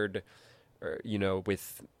lord, or,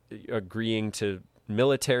 with agreeing to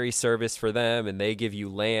military service for them and they give you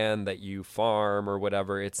land that you farm or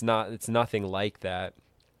whatever. It's nothing like that.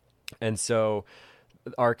 And so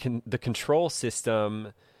the control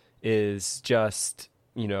system is just,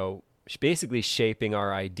 basically shaping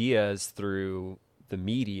our ideas through the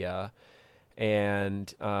media,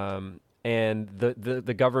 and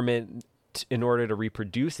the government, in order to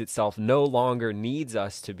reproduce itself, no longer needs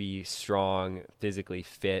us to be strong, physically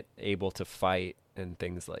fit, able to fight and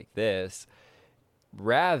things like this.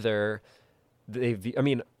 Rather,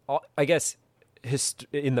 I guess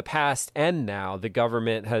in the past and now, the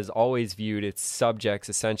government has always viewed its subjects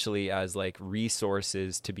essentially as like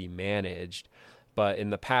resources to be managed. But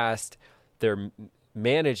in the past, their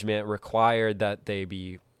management required that they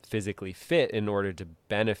be physically fit in order to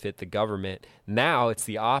benefit the government. Now it's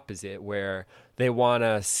the opposite, where they want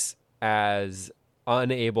us as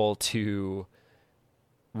unable to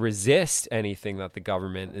resist anything that the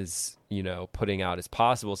government is, putting out as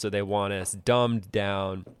possible. So they want us dumbed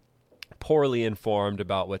down, poorly informed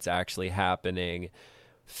about what's actually happening,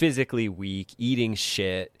 physically weak, eating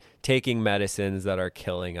shit, taking medicines that are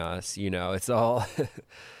killing us. It's all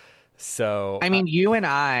So you and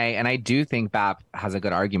I do think BAP has a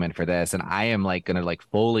good argument for this, and I am like gonna like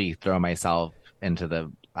fully throw myself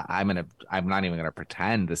into I'm not even gonna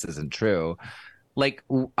pretend this isn't true. Like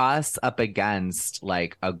us up against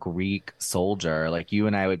like a Greek soldier, like you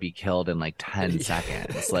and I would be killed in like 10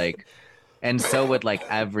 seconds. Like, and so would like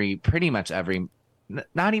every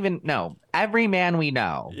man we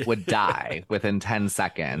know would die within 10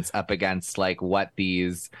 seconds up against like what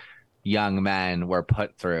these young men were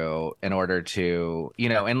put through in order to,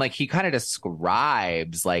 and like he kind of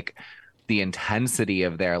describes like the intensity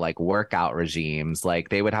of their like workout regimes. Like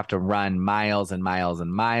they would have to run miles and miles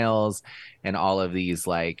and miles and all of these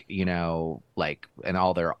like, like and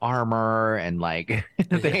all their armor and like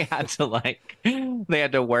they had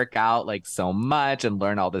to work out like so much and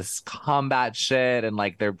learn all this combat shit. And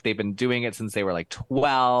like they've been doing it since they were like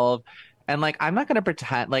 12. And like, I'm not going to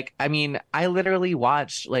pretend like, I literally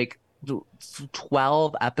watched like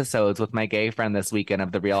 12 episodes with my gay friend this weekend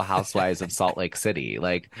of The Real Housewives of Salt Lake City.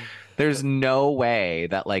 Like there's no way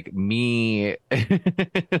that like me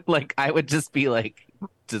like I would just be like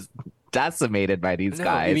just decimated by these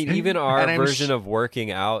guys. Even our version of working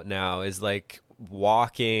out now is like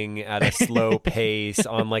walking at a slow pace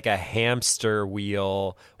on like a hamster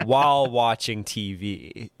wheel while watching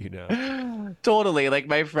TV, Totally. Like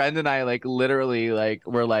my friend and I like literally like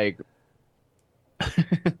were like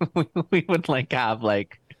we would like have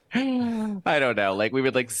like I don't know, like we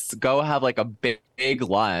would like go have like a big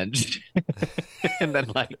lunch and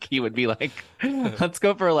then like he would be like, let's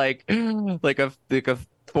go for like a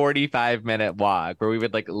 45-minute walk where we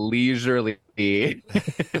would like leisurely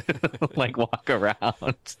like walk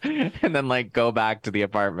around and then like go back to the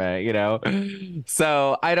apartment,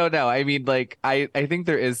 So I don't know. Like I think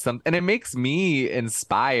there is some, and it makes me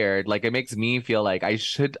inspired. Like it makes me feel like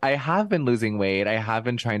I have been losing weight. I have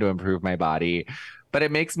been trying to improve my body, but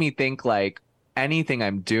it makes me think like anything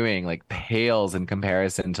I'm doing like pales in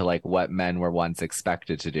comparison to like what men were once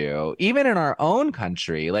expected to do, even in our own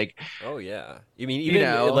country. Like, oh yeah, even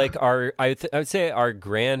like I would say our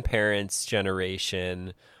grandparents'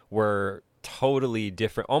 generation were totally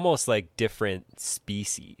different, almost like different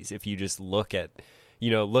species. If you just look at,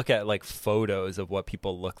 look at like photos of what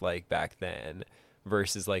people look like back then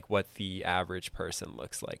versus like what the average person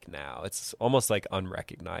looks like now. It's almost like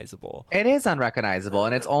unrecognizable. It is unrecognizable,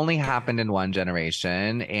 and it's only happened in one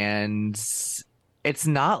generation. And it's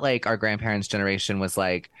not like our grandparents' generation was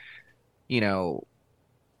like, you know,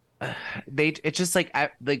 it's just like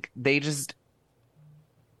they just,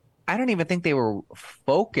 I don't even think they were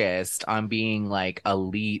focused on being like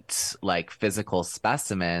elite, like physical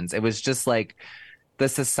specimens. It was just like the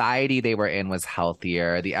society they were in was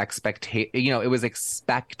healthier. The expectation, it was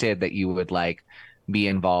expected that you would like be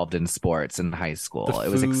involved in sports in high school. The It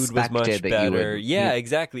was food was expected much that better. you would. Yeah,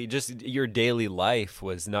 exactly. Just your daily life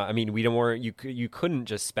was not. I mean, you couldn't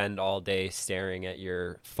just spend all day staring at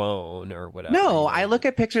your phone or whatever. No, I look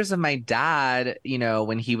at pictures of my dad,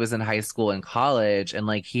 when he was in high school and college, and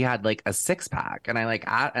like he had like a six pack, and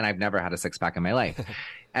and I've never had a six pack in my life.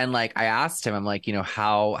 And like I asked him, I'm like,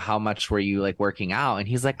 how much were you like working out? And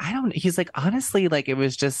he's like, he's like, honestly, like it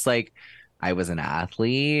was just like I was an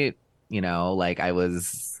athlete, like I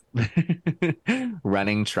was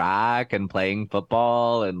running track and playing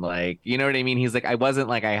football and like, you know what I mean? He's like, I wasn't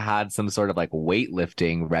like I had some sort of like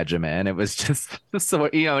weightlifting regimen. It was just so,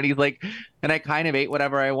 and he's like, and I kind of ate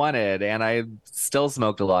whatever I wanted, and I still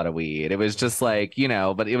smoked a lot of weed. It was just like,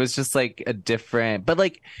 but it was just like a different, but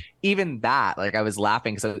like even that, like I was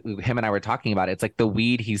laughing because him and I were talking about it. It's like the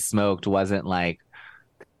weed he smoked wasn't like,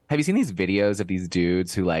 have you seen these videos of these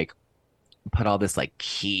dudes who like put all this like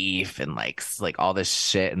keef and like all this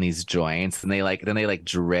shit in these joints, and then they like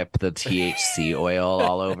drip the THC oil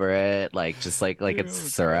all over it, like just like it's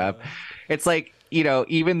syrup. It's like,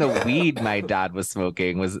 even the weed my dad was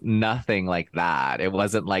smoking was nothing like that. It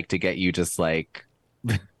wasn't like to get you just like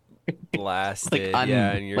blasted, like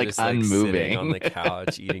and you're like just like unmoving sitting on the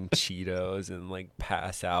couch eating Cheetos and like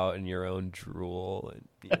pass out in your own drool,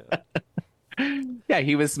 and Yeah,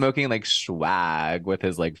 he was smoking like swag with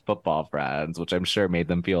his like football friends, which I'm sure made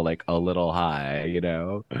them feel like a little high,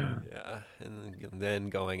 Yeah, and then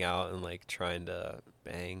going out and like trying to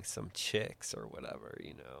bang some chicks or whatever,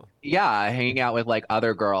 Yeah, hanging out with like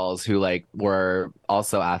other girls who like were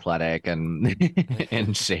also athletic and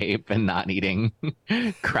in shape and not eating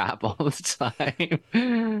crap all the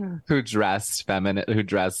time, who dressed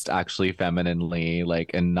actually femininely,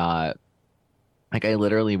 like, and not like I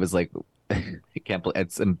literally was like, I can't believe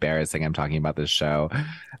it's embarrassing I'm talking about this show,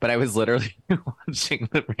 but I was literally watching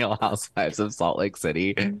The Real Housewives of Salt Lake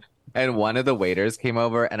City, and one of the waiters came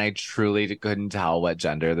over, and I truly couldn't tell what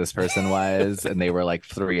gender this person was, and they were like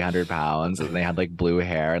 300 pounds, and they had like blue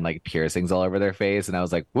hair and like piercings all over their face, and I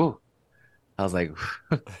was like, whoa. I was like,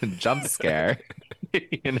 jump scare,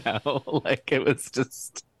 like it was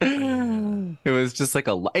just like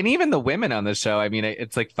and even the women on the show. I mean,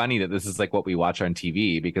 it's like funny that this is like what we watch on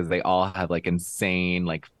TV, because they all have like insane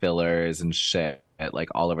like fillers and shit like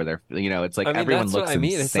all over their, it's like everyone that's looks what I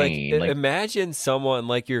mean. insane. It's like, imagine someone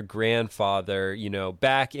like your grandfather,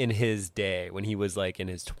 back in his day when he was like in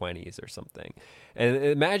his 20s or something. And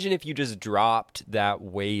imagine if you just dropped that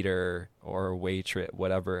waiter or waitress,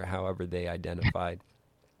 however they identified,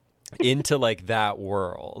 into like that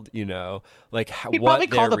world, like He'd what probably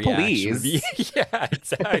call their the reaction would be. police. Yeah,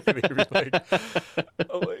 exactly.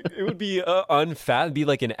 It would be it'd be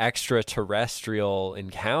like an extraterrestrial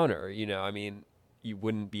encounter, I mean, you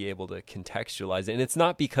wouldn't be able to contextualize it. And it's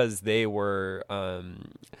not because they were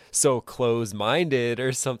so close-minded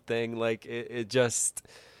or something. Like it just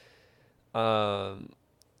that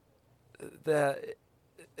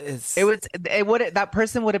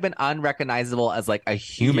person would have been unrecognizable as like a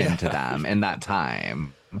human to them in that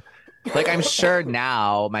time. Like I'm sure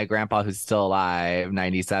now my grandpa, who's still alive,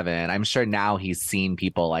 97, I'm sure now he's seen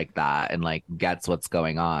people like that and like gets what's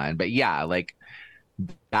going on. But yeah, like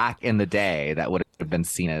back in the day, that would have been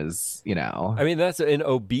seen as, I mean, and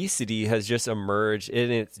obesity has just emerged,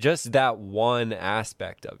 and it's just that one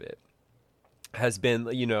aspect of it has been,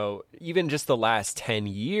 even just the last 10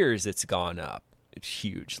 years, it's gone up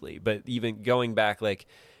hugely. But even going back like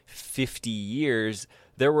 50 years,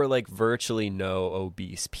 there were like virtually no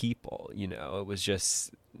obese people, it was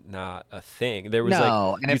just not a thing. There was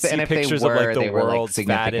you'd see pictures of like the world's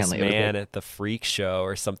fattest man at the freak show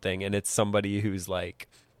or something, and it's somebody who's like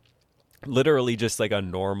literally just like a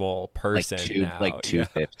normal person, like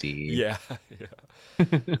 250. Yeah.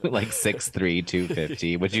 Like 6'3",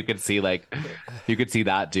 250, which you could see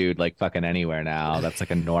that dude like fucking anywhere now. That's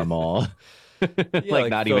like a normal, like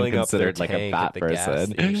not even considered like a fat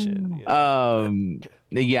person.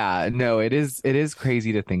 Yeah, no, it is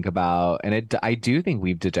crazy to think about, and I do think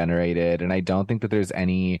we've degenerated, and I don't think that there's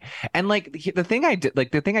any, and like the thing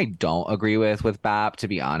the thing I don't agree with BAP, to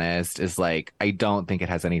be honest, is like I don't think it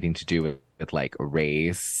has anything to do with like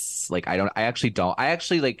race. Like I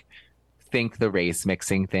actually like think the race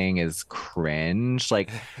mixing thing is cringe. Like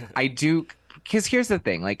I do, because here's the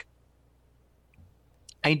thing, like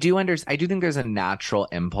I do think there's a natural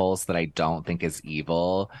impulse that I don't think is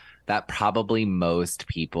evil, that probably most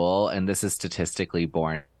people, and this is statistically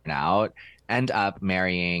borne out, end up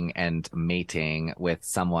marrying and mating with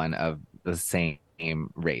someone of the same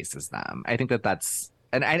race as them. I think that that's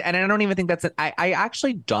and I don't even think I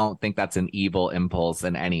actually don't think that's an evil impulse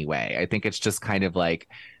in any way. I think it's just kind of like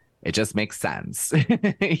it just makes sense.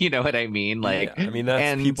 You know what I mean? Like, Yeah, I mean, that's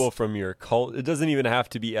and people from your cult. It doesn't even have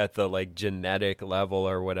to be at the like genetic level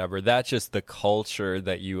or whatever. That's just the culture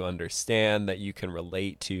that you understand, that you can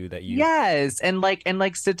relate to, that you. yes, and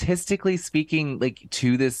like statistically speaking, like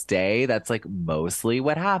to this day, that's like mostly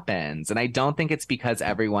what happens. And I don't think it's because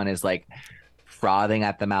everyone is like frothing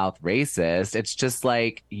at the mouth racist. It's just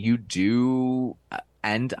like you do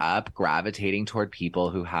end up gravitating toward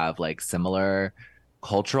people who have like similar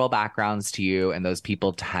cultural backgrounds to you, and those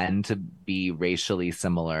people tend to be racially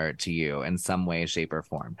similar to you in some way, shape, or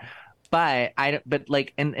form. But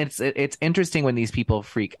like, and it's interesting when these people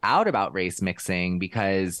freak out about race mixing,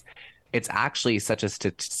 because it's actually such a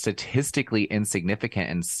statistically insignificant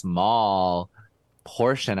and small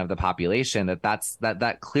portion of the population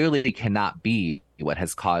that clearly cannot be what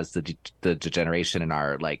has caused the degeneration in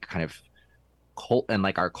our like kind of cult and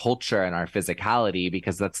like our culture and our physicality,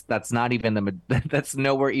 because that's not even that's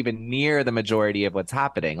nowhere even near the majority of what's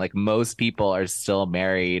happening. Like most people are still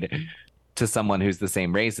married to someone who's the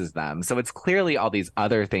same race as them. So it's clearly all these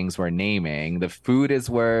other things we're naming. The food is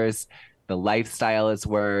worse, the lifestyle is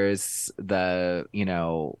worse, the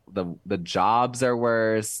jobs are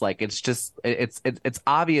worse. Like it's just it's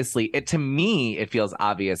obviously, it to me it feels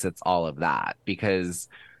obvious it's all of that, because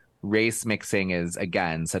race mixing is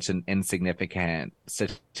again such an insignificant,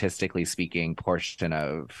 statistically speaking, portion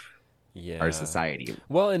of our society.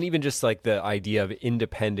 Well, and even just like the idea of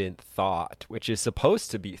independent thought, which is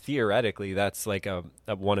supposed to be theoretically, that's like a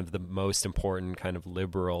one of the most important kind of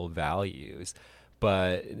liberal values,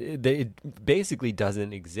 but it basically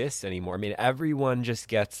doesn't exist anymore. I mean, everyone just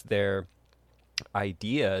gets their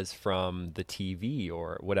ideas from the TV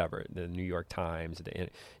or whatever, the New York Times,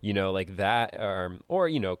 like that,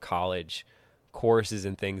 or college courses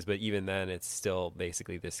and things. But even then, it's still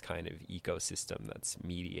basically this kind of ecosystem that's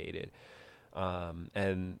mediated.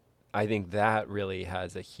 And I think that really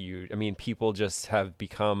has a huge, I mean, people just have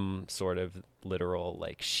become sort of literal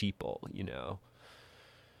like sheeple.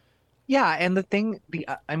 Yeah, and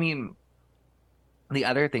I mean, the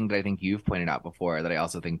other thing that I think you've pointed out before that I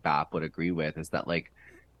also think BAP would agree with is that like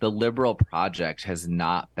the liberal project has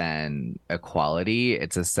not been equality.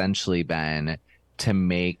 It's essentially been to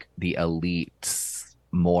make the elites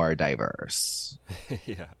more diverse.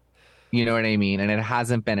 Yeah. You know what I mean? And it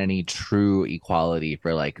hasn't been any true equality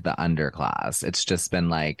for like the underclass. It's just been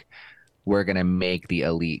like, we're going to make the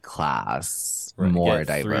elite class more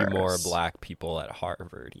Get diverse. 3 more black people at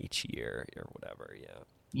Harvard each year or whatever. Yeah.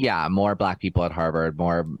 Yeah, more black people at Harvard,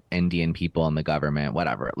 more Indian people in the government,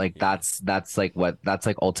 whatever. Like that's like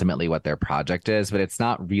ultimately what their project is, but it's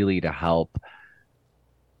not really to help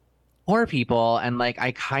poor people. And like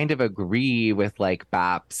I kind of agree with like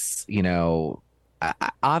BAP's,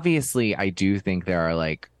 obviously I do think there are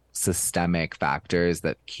like systemic factors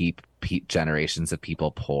that keep generations of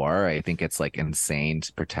people poor. I think it's like insane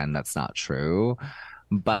to pretend that's not true.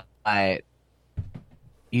 But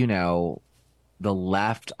the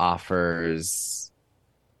left offers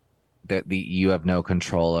that you have no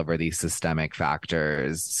control over these systemic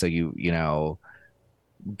factors. So you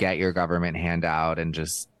get your government handout and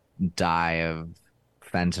just die of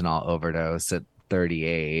fentanyl overdose at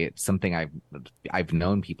 38. Something I've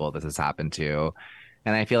known people this has happened to.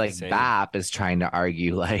 And I feel like Same. BAP is trying to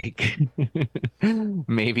argue like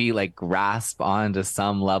maybe like grasp onto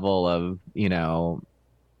some level of,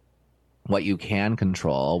 what you can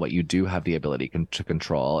control, what you do have the ability to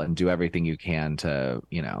control, and do everything you can to,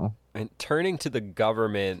 And turning to the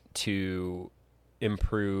government to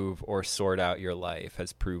improve or sort out your life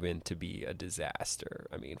has proven to be a disaster.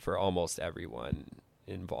 I mean, for almost everyone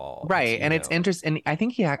involved. Right. And it's interesting. And I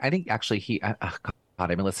think God, I've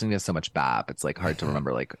been listening to so much BAP. It's like hard to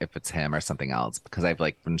remember like if it's him or something else, because I've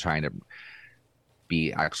like been trying to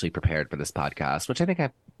be actually prepared for this podcast, which I'm going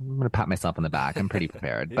to pat myself on the back. I'm pretty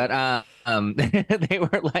prepared. But they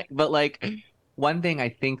were like, one thing I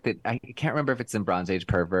think that I can't remember if it's in Bronze Age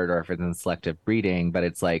Pervert or if it's in Selective Breeding, but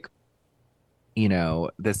it's like,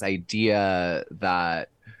 this idea that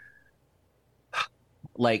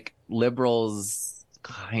like liberals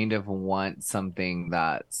kind of want something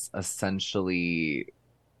that's essentially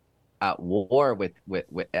at war with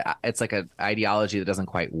it's like an ideology that doesn't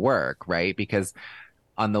quite work, right? Because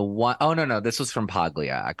on the one, oh no, this was from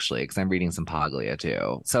Paglia actually, because I'm reading some Paglia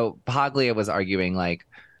too. So Paglia was arguing like,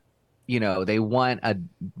 they want a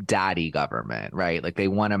daddy government, right? Like they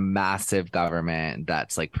want a massive government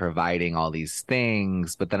that's like providing all these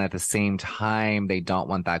things, but then at the same time, they don't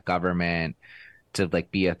want that government to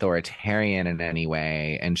like be authoritarian in any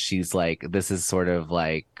way. And she's like, this is sort of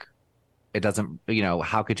like, it doesn't,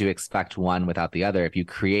 how could you expect one without the other? If you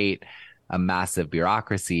create a massive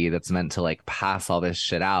bureaucracy that's meant to like pass all this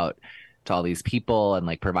shit out to all these people and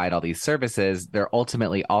like provide all these services, they're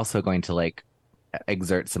ultimately also going to like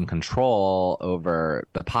exert some control over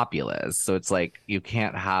the populace. So it's like you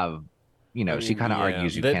can't have, she kind of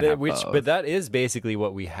argues you can't have both. But that is basically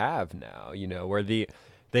what we have now, where they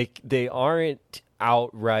aren't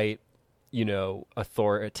outright,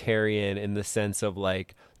 authoritarian in the sense of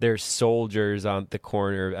like there's soldiers on the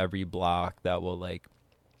corner of every block that will like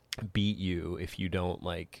beat you if you don't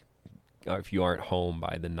like, or if you aren't home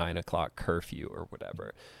by the 9:00 curfew or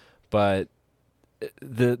whatever. But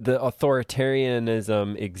the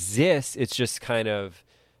authoritarianism exists. It's just kind of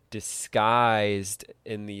disguised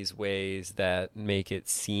in these ways that make it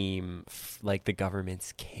seem like the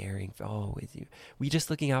government's caring for, is you, we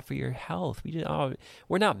just looking out for your health.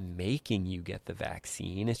 We're not making you get the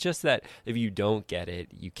vaccine. It's just that if you don't get it,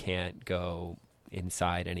 you can't go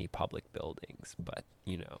inside any public buildings. But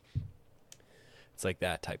it's like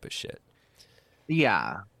that type of shit.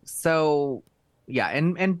 Yeah. So yeah,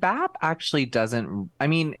 and BAP actually doesn't, I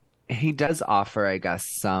mean, he does offer, I guess,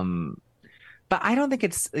 some, but I don't think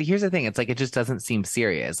here's the thing, it's like it just doesn't seem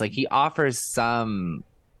serious. Like he offers some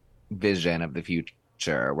vision of the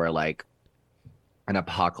future where like an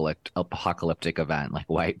apocalyptic event like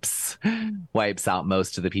wipes out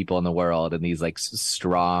most of the people in the world, and these like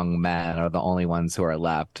strong men are the only ones who are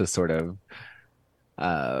left to sort of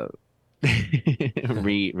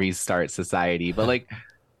restart society. But like,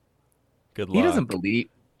 good luck. He doesn't believe.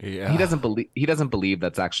 Yeah. He doesn't believe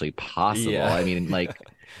that's actually possible. Yeah. I mean, like,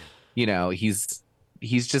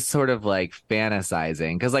 he's just sort of like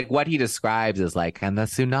fantasizing, because like what he describes is like, and the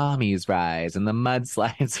tsunamis rise and the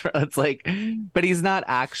mudslides. It's like, but he's not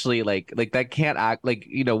actually like that can't act like,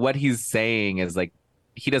 what he's saying is like,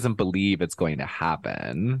 he doesn't believe it's going to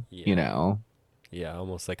happen, Yeah,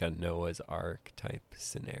 almost like a Noah's Ark type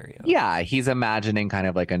scenario. Yeah, he's imagining kind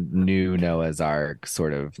of like a new Noah's Ark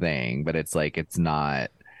sort of thing, but it's like it's not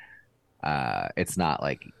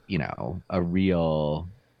like, a real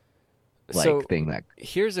like thing that.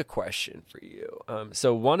 Here's a question for you.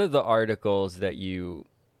 So one of the articles that you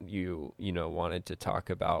wanted to talk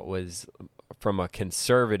about was from a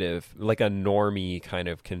conservative, like a normie kind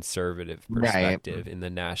of conservative perspective, right, in the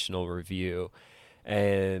National Review.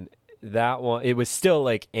 And that one, it was still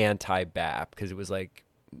like anti-BAP, because it was like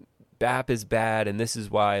BAP is bad and this is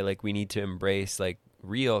why like we need to embrace like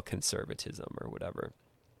real conservatism or whatever.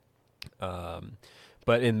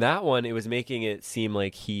 But in that one, it was making it seem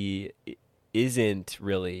like he isn't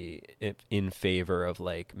really in favor of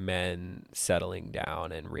like men settling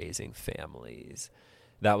down and raising families.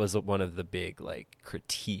 That was one of the big like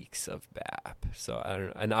critiques of BAP. So I don't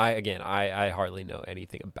know. And I hardly know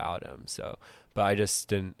anything about him. So, but I just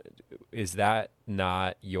didn't, is that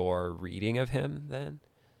not your reading of him then?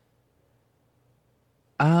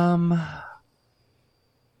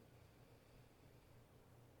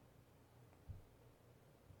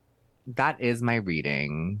 That is my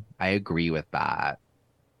reading. I agree with that.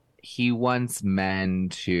 He wants men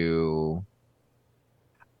to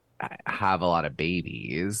have a lot of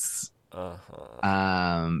babies. But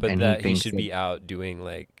and that he should be out doing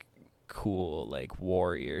like cool like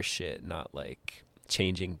warrior shit, not like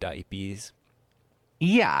changing diapers.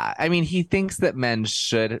 Yeah, I mean, he thinks that men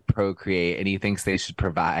should procreate, and he thinks they should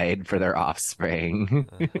provide for their offspring.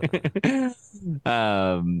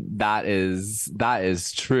 That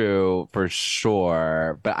is true for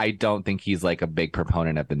sure, but I don't think he's like a big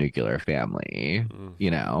proponent of the nuclear family.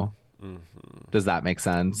 Mm-hmm. Does that make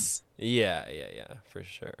sense? Yeah, for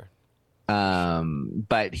sure.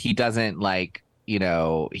 But he doesn't like, he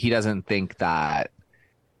doesn't think that.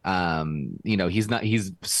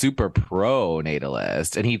 He's super pro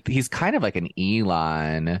natalist, and he's kind of like an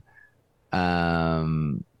Elon.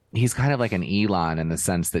 He's kind of like an Elon in the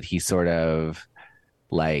sense that he sort of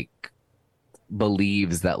like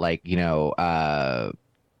believes that like,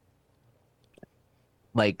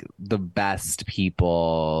 like the best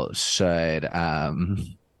people should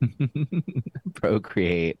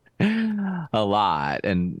procreate a lot,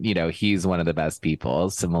 and he's one of the best people,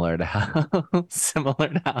 similar to how similar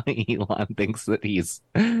to how Elon thinks that he's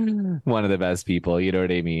one of the best people, you know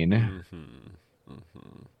what I mean?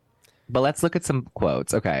 But let's look at some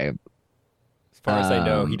quotes. Okay. As far as I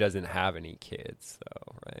know, he um doesn't have any kids,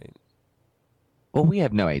 though, right? well, we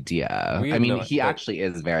have no idea. We I have mean, no, he but actually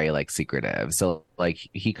is very like secretive, so like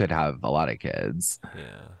he could have a lot of kids,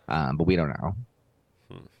 yeah. but we don't know.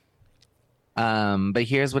 But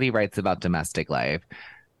here's what he writes about domestic life.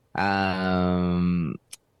 Um,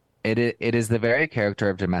 it is the very character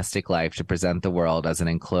of domestic life to present the world as an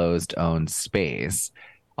enclosed, owned space.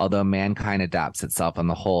 Although mankind adapts itself on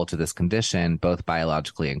the whole to this condition, both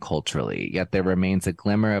biologically and culturally, yet there remains a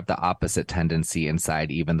glimmer of the opposite tendency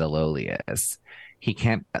inside even the lowliest. He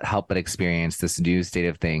can't help but experience this new state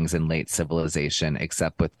of things in late civilization,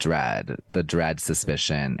 except with dread, the dread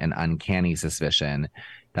suspicion, an uncanny suspicion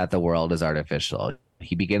that the world is artificial.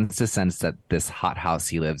 He begins to sense that this hothouse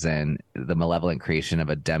he lives in, the malevolent creation of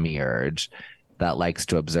a demiurge that likes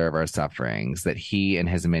to observe our sufferings, that he and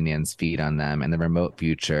his minions feed on them. In the remote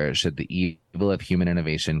future, should the evil of human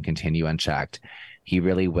innovation continue unchecked, he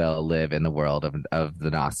really will live in the world of the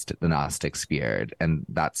Gnostic spirit, and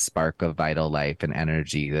that spark of vital life and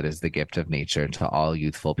energy that is the gift of nature to all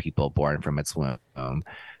youthful people born from its womb.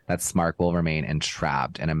 That spark will remain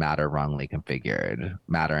entrapped in a matter wrongly configured,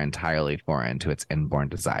 matter entirely foreign to its inborn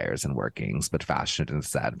desires and workings, but fashioned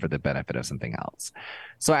instead for the benefit of something else.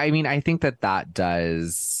 So, I mean, I think that that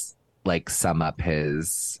does like sum up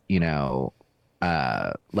his,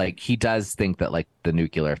 like he does think that like the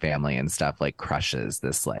nuclear family and stuff like crushes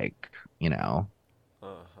this like,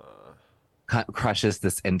 Uh-huh. crushes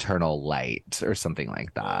this internal light or something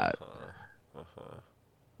like that. Uh-huh. Uh-huh.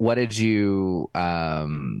 What did you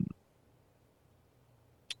think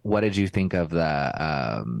of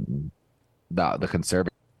the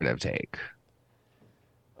conservative take?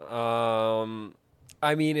 I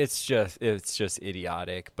mean, it's just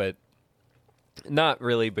idiotic, but not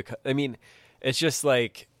really, because I mean, it's just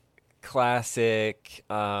like classic,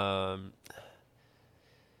 you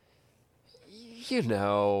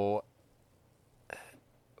know,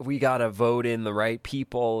 we gotta vote in the right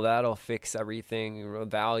people. That'll fix everything.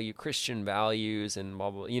 Christian values and blah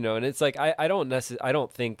blah. And it's like I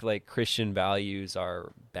don't think like Christian values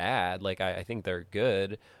are bad. Like I think they're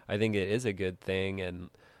good. I think it is a good thing, and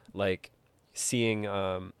like seeing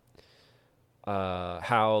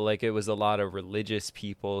how like it was a lot of religious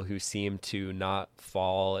people who seemed to not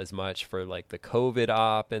fall as much for like the COVID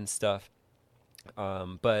op and stuff.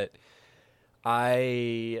 But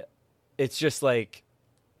it's just like,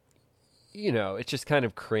 it's just kind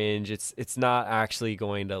of cringe. It's not actually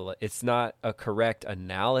it's not a correct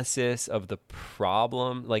analysis of the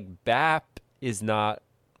problem. Like BAP is not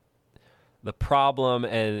the problem.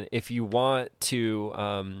 And if you want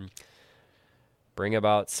to bring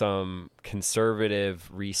about some conservative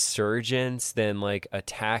resurgence, then like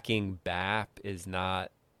attacking BAP is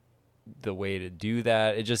not the way to do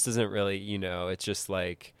that. It just doesn't really, it's just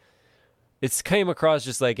like, it's came across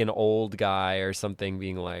just like an old guy or something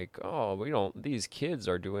being like, oh, these kids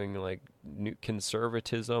are doing like new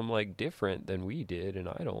conservatism like different than we did, and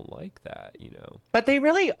I don't like that. But they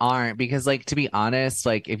really aren't, because like, to be honest,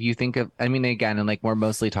 like if you think of, I mean, again, and like we're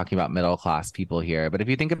mostly talking about middle class people here, but if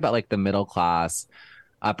you think about like the middle class,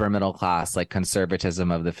 upper middle class, like conservatism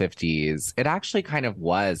of the 50s, it actually kind of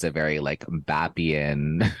was a very like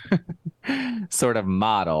Bappian sort of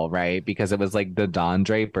model, right? Because it was like the Don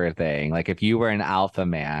Draper thing. Like if you were an alpha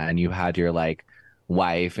man, you had your like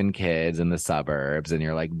wife and kids in the suburbs and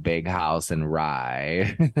your like big house in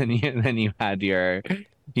Rye, and then you had your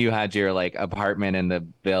like apartment in the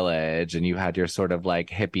village, and you had your sort of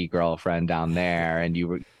like hippie girlfriend down there, and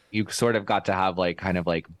you sort of got to have like kind of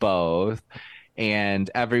like both,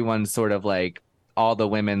 and everyone sort of like, all the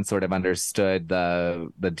women sort of understood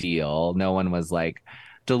the deal. No one was like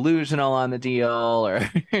delusional on the deal, or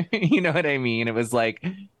you know what I mean? It was like,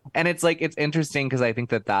 and it's like, it's interesting because I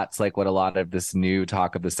think that that's like what a lot of this new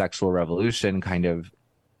talk of the sexual revolution kind of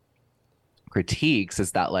critiques,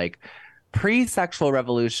 is that like pre-sexual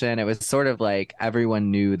revolution, it was sort of like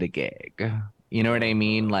everyone knew the gig. You know what I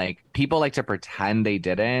mean? Like people like to pretend they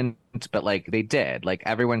didn't, but like they did. Like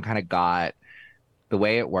everyone kind of got the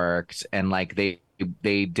way it worked, and like they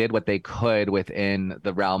did what they could within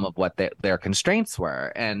the realm of what their constraints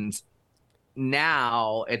were. And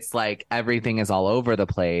now it's like everything is all over the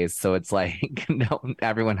place. So it's like, no,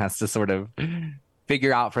 everyone has to sort of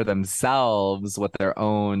figure out for themselves what their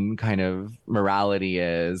own kind of morality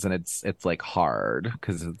is, and it's like hard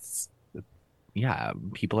because it's yeah,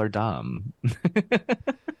 people are dumb.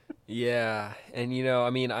 Yeah, and I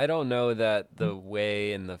mean, I don't know that the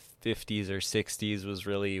way in the 50s or 60s was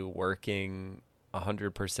really working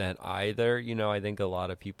 100% either. I think a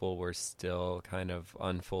lot of people were still kind of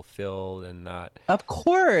unfulfilled and not. Of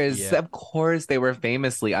Yeah, course, they were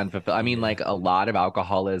famously unfulfilled. I mean, yeah, like a lot of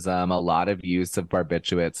alcoholism, a lot of use of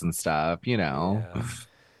barbiturates and stuff, you know. yeah.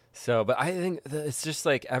 So, but I think that it's just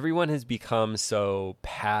like everyone has become so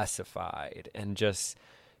pacified and just,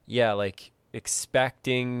 yeah, like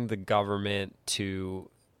expecting the government to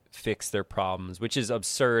fix their problems, which is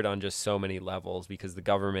absurd on just so many levels because the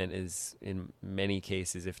government is, in many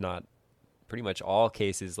cases, if not pretty much all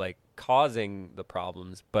cases, like causing the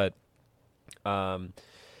problems. But,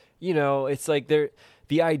 it's like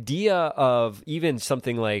the idea of even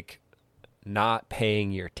something like not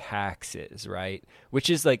paying your taxes, right? Which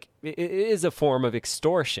is like, it is a form of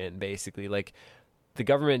extortion, basically. Like the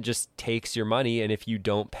government just takes your money, and if you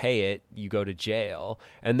don't pay it, you go to jail,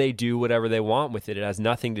 and they do whatever they want with it. It has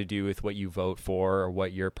nothing to do with what you vote for or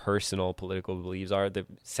what your personal political beliefs are. They're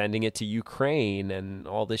sending it to Ukraine and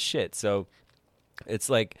all this shit. So it's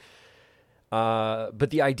like, but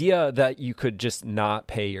the idea that you could just not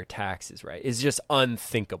pay your taxes, right, is just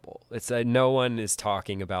unthinkable. It's no one is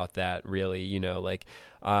talking about that really, like,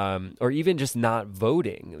 or even just not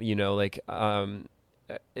voting, like,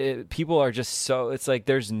 people are just so, it's like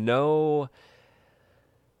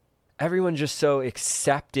everyone's just so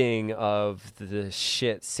accepting of the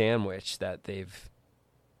shit sandwich that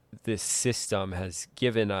this system has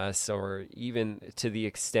given us, or even to the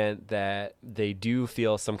extent that they do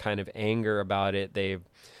feel some kind of anger about it, they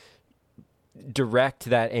direct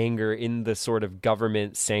that anger in the sort of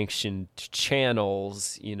government sanctioned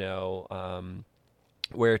channels,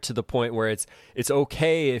 where to the point where it's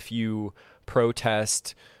okay if you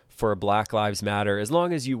protest for Black Lives Matter as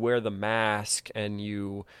long as you wear the mask and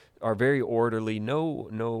you are very orderly,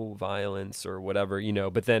 no violence or whatever,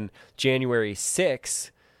 but then January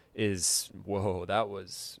 6th is, whoa, that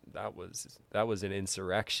was an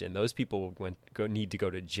insurrection. Those people need to go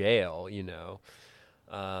to jail,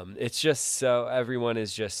 it's just so, everyone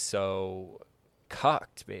is just so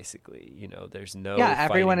cucked, basically. There's no Yeah,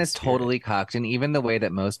 everyone fighting is spirit. totally cucked. And even the way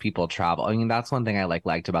that most people travel. I mean, that's one thing I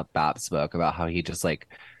liked about Bap's book, about how he just like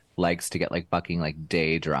likes to get like fucking like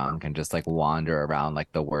day drunk and just like wander around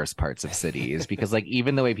like the worst parts of cities. Because like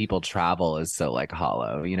even the way people travel is so like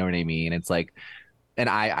hollow. You know what I mean? It's like, and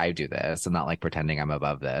I do this. I'm not like pretending I'm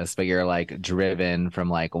above this, but you're like driven from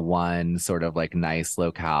like one sort of like nice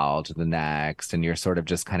locale to the next, and you're sort of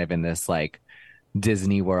just kind of in this like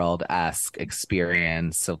Disney World-esque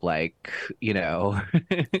experience of like,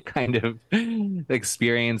 kind of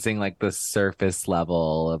experiencing like the surface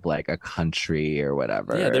level of like a country or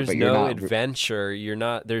whatever. Yeah, there's But you're no not. adventure.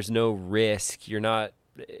 There's no risk. You're not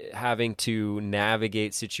having to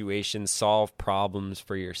navigate situations, solve problems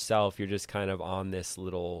for yourself. You're just kind of on this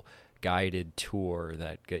little guided tour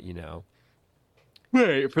that.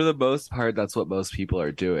 Right. For the most part, that's what most people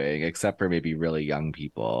are doing, except for maybe really young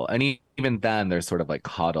people. And even then, they're sort of like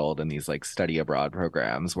coddled in these like study abroad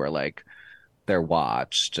programs where like they're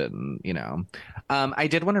watched and. I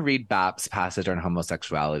did want to read Bap's passage on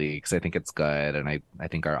homosexuality because I think it's good, and I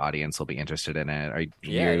think our audience will be interested in it. Are you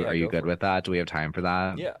Go good for it. with that? Do we have time for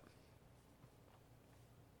that? Yeah.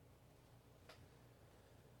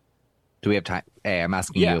 Do we have time? Hey, I'm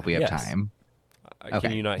asking you Yeah, if we have yes. time. Can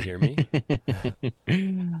Okay. you not hear me?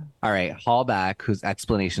 All right. Hallback, whose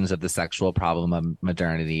explanations of the sexual problem of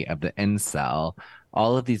modernity of the incel,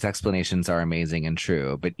 all of these explanations are amazing and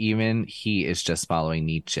true, but even he is just following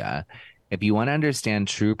Nietzsche. If you want to understand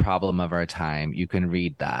true problem of our time, you can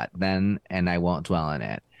read that then, and I won't dwell on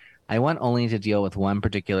it. I want only to deal with one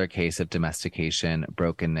particular case of domestication,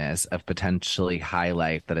 brokenness, of potentially high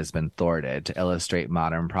life that has been thwarted to illustrate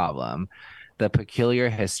modern problem. The peculiar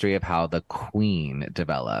history of how the queen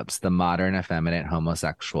develops, the modern effeminate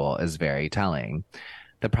homosexual, is very telling.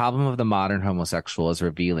 The problem of the modern homosexual is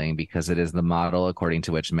revealing because it is the model according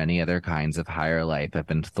to which many other kinds of higher life have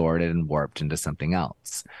been thwarted and warped into something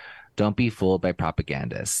else. Don't be fooled by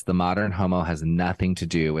propagandists. The modern homo has nothing to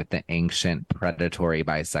do with the ancient predatory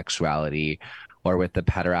bisexuality or with the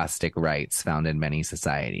pederastic rights found in many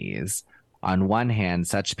societies. On one hand,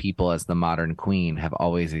 such people as the modern queen have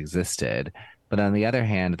always existed, but on the other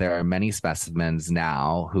hand, there are many specimens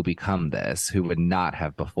now who become this, who would not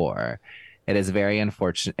have before. It is very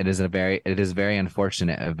unfortunate. It is very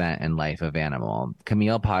unfortunate event in life of animal.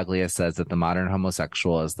 Camille Paglia says that the modern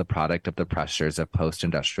homosexual is the product of the pressures of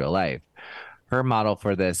post-industrial life. Her model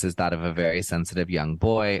for this is that of a very sensitive young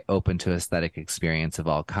boy, open to aesthetic experience of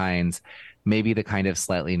all kinds, maybe the kind of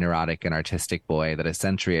slightly neurotic and artistic boy that a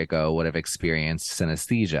century ago would have experienced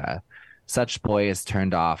synesthesia. Such boy is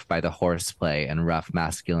turned off by the horseplay and rough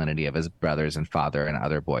masculinity of his brothers and father and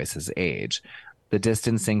other boys his age. The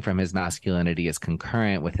distancing from his masculinity is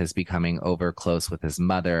concurrent with his becoming over close with his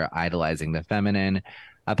mother, idolizing the feminine.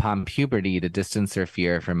 Upon puberty, the distance or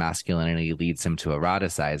fear for masculinity leads him to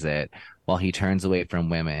eroticize it, while he turns away from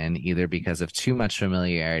women, either because of too much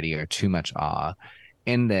familiarity or too much awe.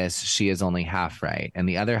 In this, she is only half right, and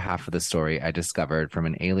the other half of the story I discovered from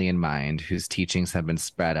an alien mind whose teachings have been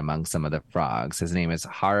spread among some of the frogs. His name is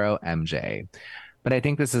Haro MJ. But I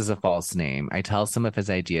think this is a false name. I tell some of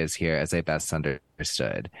his ideas here as I best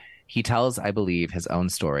understood. He tells, I believe, his own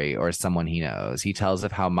story, or someone he knows. He tells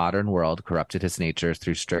of how modern world corrupted his nature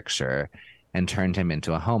through stricture and turned him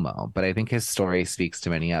into a homo. But I think his story speaks to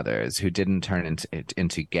many others who didn't turn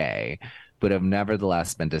into gay, but have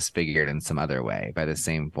nevertheless been disfigured in some other way by the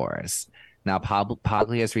same force. Now,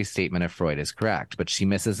 Paglia's restatement of Freud is correct, but she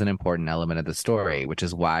misses an important element of the story, which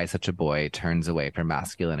is why such a boy turns away from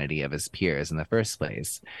masculinity of his peers in the first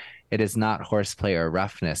place. It is not horseplay or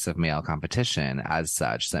roughness of male competition as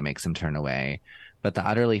such that makes him turn away, but the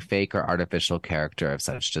utterly fake or artificial character of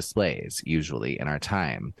such displays, usually in our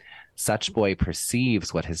time. Such boy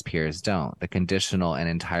perceives what his peers don't, the conditional and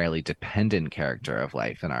entirely dependent character of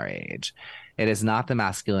life in our age. It is not the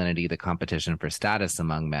masculinity, the competition for status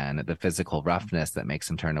among men, the physical roughness that makes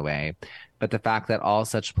him turn away, but the fact that all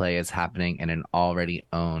such play is happening in an already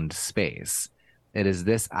owned space. It is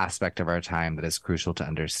this aspect of our time that is crucial to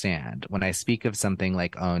understand. When I speak of something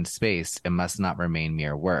like owned space, it must not remain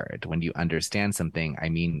mere word. When you understand something, I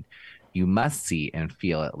mean you must see and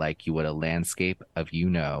feel it like you would a landscape of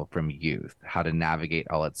from youth, how to navigate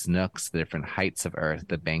all its nooks, the different heights of earth,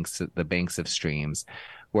 the banks of streams,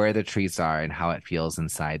 where the trees are and how it feels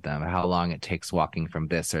inside them, how long it takes walking from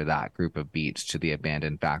this or that group of beach to the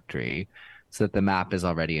abandoned factory, so that the map is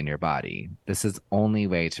already in your body. This is only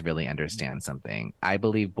way to really understand something. I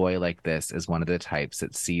believe boy like this is one of the types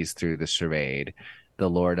that sees through the charade the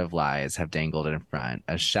Lord of Lies have dangled in front,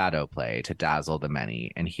 a shadow play to dazzle the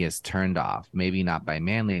many, and he is turned off, maybe not by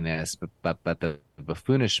manliness, but the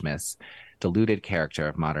buffoonishness, deluded character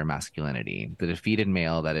of modern masculinity, the defeated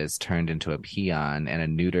male that is turned into a peon and a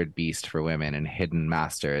neutered beast for women and hidden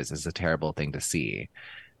masters is a terrible thing to see.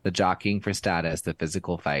 The jockeying for status, the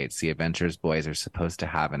physical fights, the adventures boys are supposed to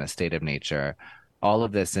have in a state of nature, all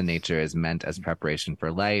of this in nature is meant as preparation for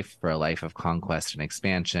a life of conquest and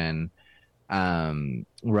expansion.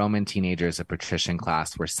 Roman teenagers of patrician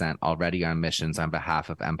class were sent already on missions on behalf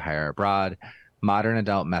of empire abroad. Modern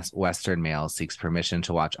adult Western male seeks permission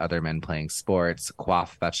to watch other men playing sports,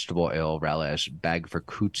 quaff vegetable oil relish, beg for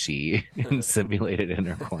coochie in simulated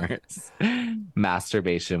intercourse,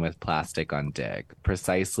 masturbation with plastic on dick.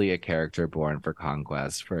 Precisely a character born for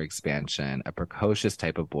conquest, for expansion, a precocious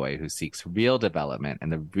type of boy who seeks real development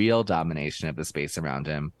and the real domination of the space around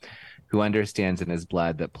him, who understands in his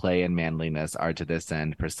blood that play and manliness are to this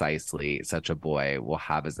end precisely. Such a boy will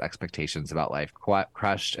have his expectations about life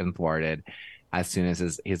crushed and thwarted as soon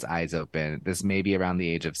as his eyes open. This may be around the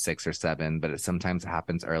age of 6 or 7, but it sometimes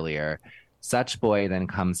happens earlier. Such boy then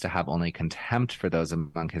comes to have only contempt for those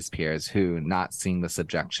among his peers who, not seeing the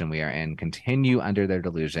subjection we are in, continue under their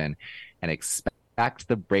delusion and expect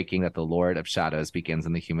the breaking that the Lord of Shadows begins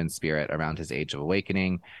in the human spirit around his age of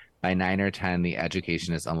awakening. By 9 or 10, the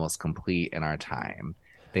education is almost complete in our time.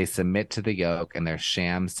 They submit to the yoke, and their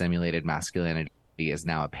sham simulated masculinity is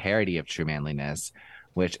now a parody of true manliness,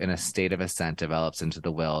 which in a state of ascent develops into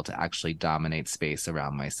the will to actually dominate space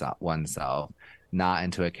around oneself, not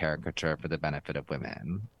into a caricature for the benefit of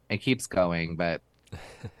women. It keeps going, but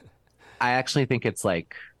I actually think it's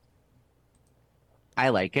like, I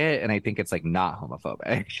like it, and I think it's like not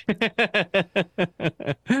homophobic.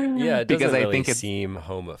 Yeah, it doesn't because really I think seem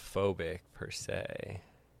homophobic per se.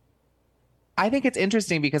 I think it's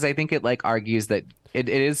interesting because I think it like argues that it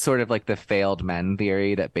is sort of like the failed men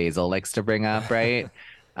theory that Basil likes to bring up, right?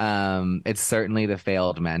 It's certainly the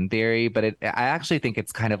failed men theory, but I actually think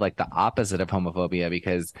it's kind of like the opposite of homophobia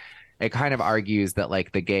because it kind of argues that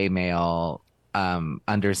like the gay male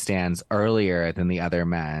understands earlier than the other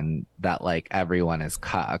men that like everyone is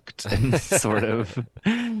cucked and sort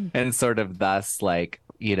of thus like,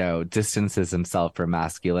 you know, distances himself from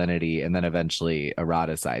masculinity and then eventually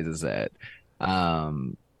eroticizes it.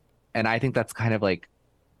 And I think that's kind of like,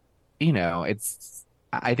 you know,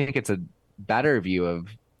 I think it's a better view of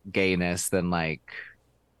gayness than like,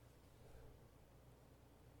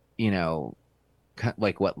 you know,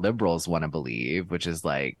 like what liberals want to believe, which is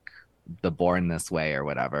like the born this way or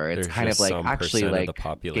whatever. It's There's kind of just like some actually percent of the like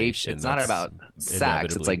gay. population It's not that's about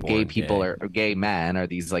sex. It's inevitably like gay born people gay. or gay men are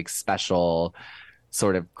these like special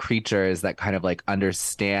sort of creatures that kind of like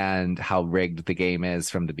understand how rigged the game is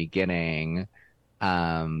from the beginning.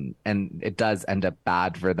 And it does end up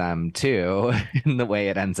bad for them too, in the way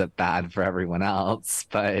it ends up bad for everyone else.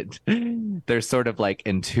 But they're sort of like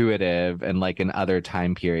intuitive, and like in other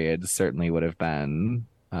time periods, certainly would have been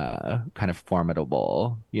kind of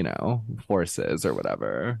formidable, forces or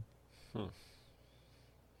whatever. Hmm.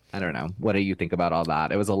 I don't know. What do you think about all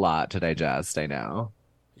that? It was a lot to digest, I know.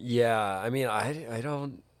 Yeah, I mean, I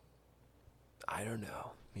don't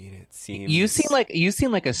know. I mean, it You seem seems. like you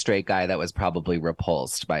seem like a straight guy that was probably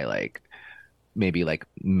repulsed by like maybe like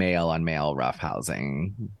male on male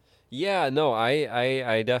roughhousing. Yeah, no,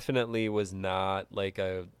 I definitely was not like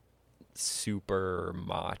a super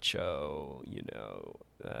macho,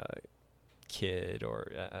 kid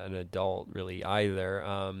or an adult really either.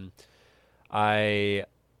 I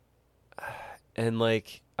and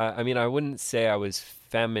like I mean, I wouldn't say I was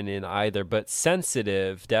feminine either, but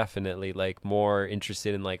sensitive definitely, like more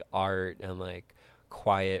interested in like art and like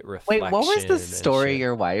quiet Wait, what was the reflection and story shit.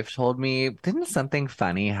 your wife told me? Didn't something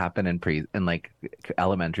funny happen in like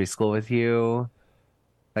elementary school with you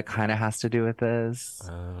that kind of has to do with this?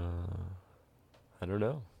 Uh, I don't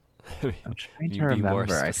know. I'm trying to You be more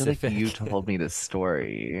remember. I feel like you specific. told me this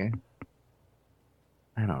story.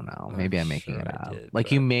 I don't know. I'm Maybe I'm making sure it I up. did,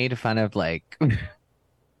 Like you but made fun of like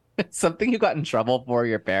something you got in trouble for,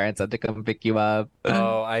 your parents had to come pick you up.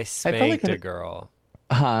 oh, I I felt like spanked a girl.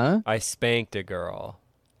 huh? I spanked a girl.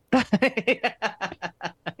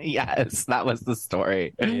 Yes, that was the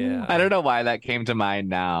story. I Yeah. don't know why that came to mind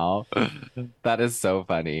now. That is so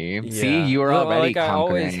funny. See, Yeah. you were No, already like I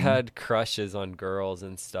always conquering. had crushes on girls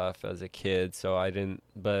and stuff as a kid, so I didn't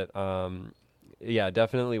but yeah,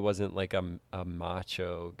 definitely wasn't like a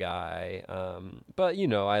macho guy. But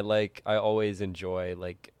I always enjoy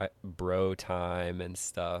like bro time and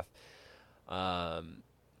stuff. Um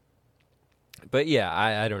but yeah,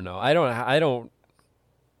 I don't know. I don't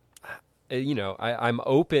I'm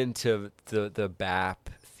open to the BAP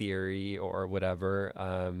theory or whatever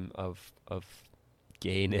of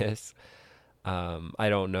gayness. I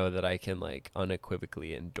don't know that I can like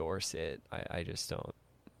unequivocally endorse it. I just don't.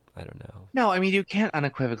 I don't No, I mean you can't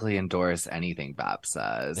unequivocally endorse anything BAP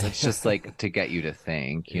says. It's just know. like to get you to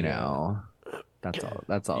think, Yeah.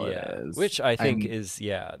 That's all it Yeah, is. which I think I'm is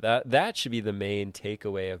that should be the main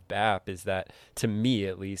takeaway of BAP is that to me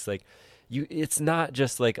at least like it's not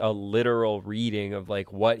just like a literal reading of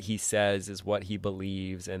like what he says is what he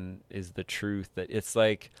believes and is the truth that it's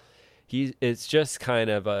like it's just kind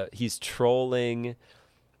of he's trolling,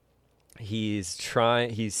 he's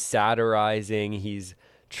satirizing, he's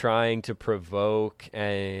trying to provoke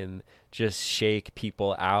and just shake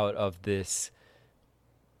people out of this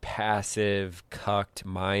passive cucked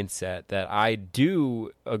mindset that I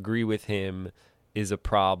do agree with him is a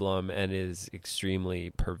problem and is extremely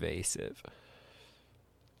pervasive.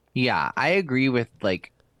 Yeah, I agree with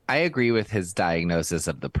his diagnosis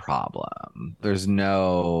of the problem. There's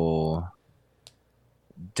no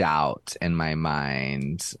doubt in my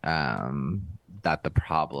mind that the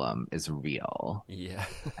problem is real Yeah.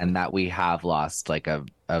 and that we have lost like a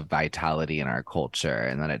vitality in our culture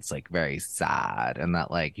and that it's like very sad and that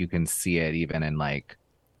like you can see it even in like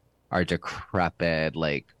our decrepit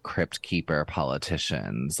like crypt keeper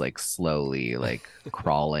politicians like slowly like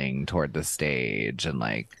crawling toward the stage and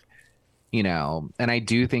like and I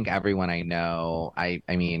do think everyone I know, I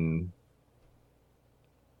mean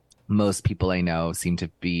most people I know seem to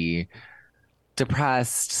be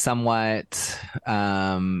depressed somewhat,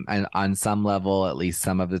 and on some level at least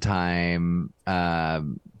some of the time,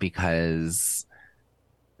 because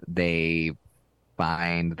they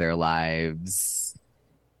find their lives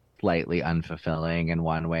slightly unfulfilling in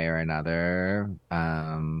one way or another.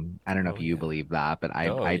 I don't know Oh if you yeah. believe that, but I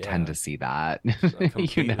No, I tend yeah. to see that, I you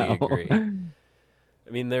completely know. agree.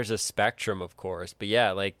 I mean, there's a spectrum, of course, but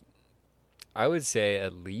yeah, like I would say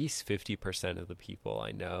at least 50% of the people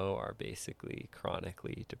I know are basically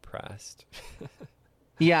chronically depressed.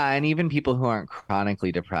 Yeah, and even people who aren't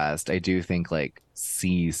chronically depressed, I do think like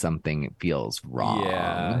see something feels Yeah,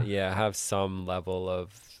 wrong. yeah, have some level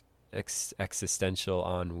of existential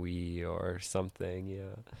ennui or something.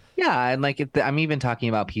 Yeah. Yeah, and like I'm even talking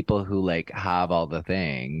about people who like have all the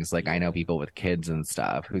things. Like I know Yeah. people with kids and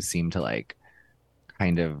stuff who seem to like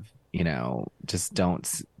kind of, just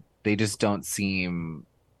they just don't seem,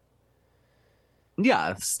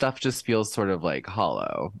 yeah, stuff just feels sort of like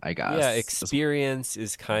hollow, I Yeah, guess. experience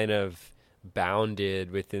is kind of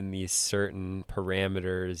bounded within these certain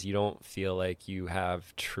parameters. You don't feel like you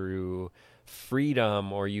have true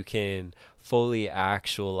freedom, or you can fully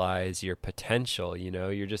actualize your potential.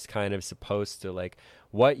 You're just kind of supposed to, like,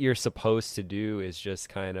 what you're supposed to do is just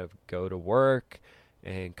kind of go to work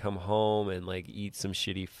and come home and like eat some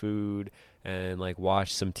shitty food and like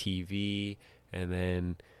watch some TV, and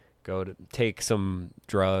then go to take some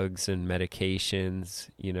drugs and medications,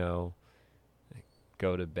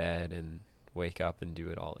 go to bed and wake up and do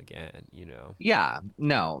it all again. Yeah,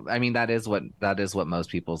 no, I mean, that is what most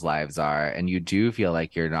people's lives are. And you do feel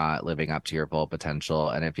like you're not living up to your full potential.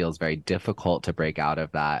 And it feels very difficult to break out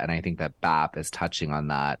of that. And I think that BAP is touching on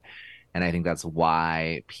that. And I think that's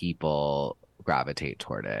why people gravitate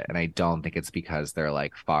toward it. And I don't think it's because they're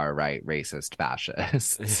like far right racist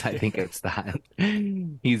fascists. I think it's that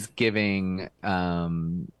he's giving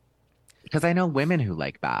because I know women who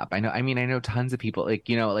like BAP. I know tons of people, like,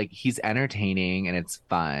 like, he's entertaining and it's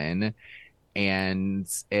fun, and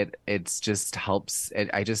it's just helps it.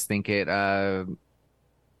 I just think it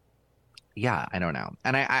yeah, I don't know.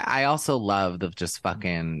 And I also love the just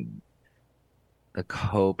fucking the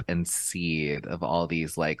cope and seed of all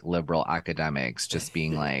these like liberal academics just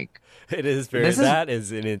being like, it is that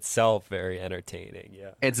is in itself very entertaining. Yeah,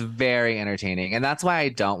 it's very entertaining. And that's why I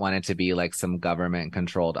don't want it to be like some government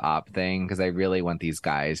controlled op thing, because I really want these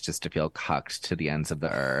guys just to feel cucked to the ends of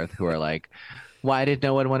the earth, who are like, why did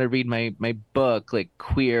no one want to read my book, like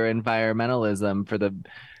Queer Environmentalism for the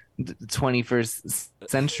 21st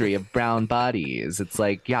century of brown bodies? It's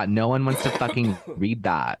like, yeah, no one wants to fucking read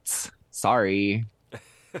that. Sorry.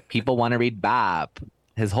 People want to read BAP.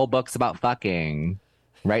 His whole book's about fucking.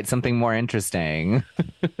 Write something more interesting.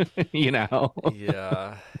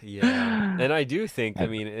 Yeah. And I do think, I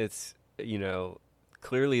mean, it's,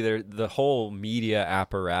 clearly the whole media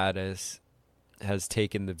apparatus has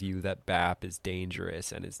taken the view that BAP is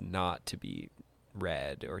dangerous and is not to be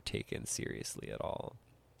read or taken seriously at all.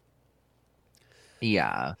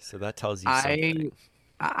 Yeah. So that tells you something.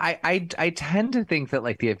 I tend to think that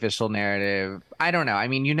like the official narrative, I don't know. I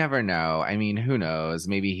mean, you never know. I mean, who knows?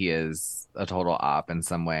 Maybe he is a total op in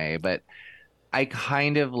some way, but I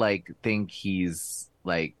kind of like think he's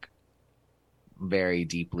like very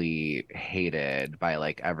deeply hated by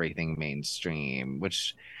like everything mainstream,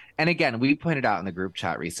 which, and again, we pointed out in the group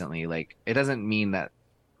chat recently, like, it doesn't mean that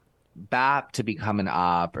BAP to become an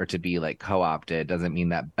op or to be like co-opted doesn't mean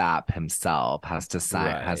that BAP himself has to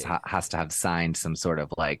sign has to have signed some sort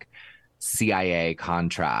of like CIA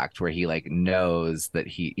contract where he like knows that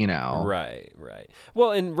he, Right.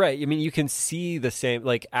 Well, and I mean, you can see the same,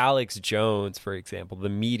 like Alex Jones, for example. The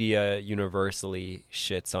media universally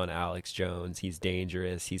shits on Alex Jones. He's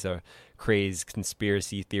dangerous. He's a crazed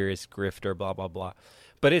conspiracy theorist, grifter, blah blah blah.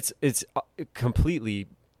 But it's completely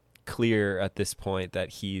clear at this point that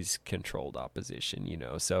he's controlled opposition,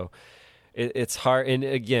 so it's hard. And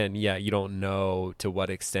again, yeah, you don't know to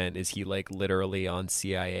what extent is he like literally on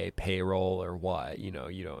CIA payroll or what,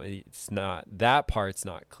 it's not, that part's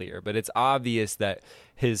not clear, but it's obvious that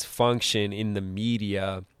his function in the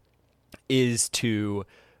media is to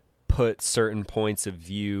put certain points of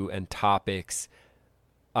view and topics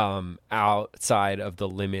outside of the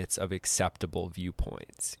limits of acceptable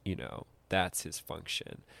viewpoints. That's his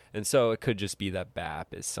function. And so it could just be that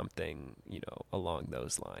BAP is something, along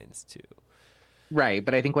those lines too. Right.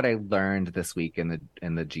 But I think what I learned this week in the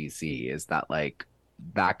GC is that like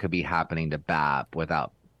that could be happening to BAP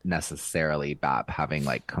without necessarily BAP having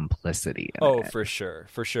like complicity in it. For sure.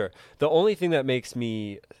 The only thing that makes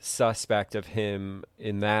me suspect of him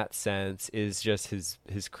in that sense is just his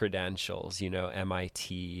credentials,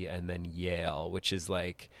 MIT and then Yale, which is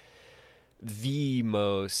like the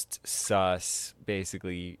most sus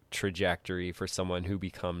basically trajectory for someone who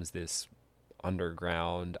becomes this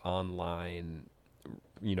underground online,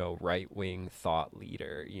 right-wing thought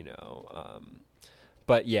leader,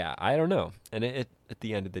 but yeah, I don't know. And it at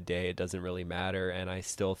the end of the day, it doesn't really matter. And I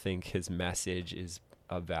still think his message is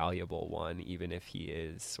a valuable one, even if he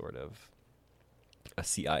is sort of a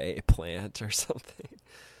CIA plant or something.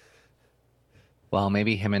 Well,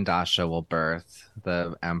 maybe him and Dasha will birth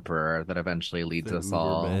the emperor that eventually leads us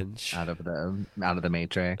all out of the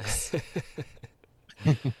Matrix.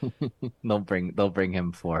 They'll bring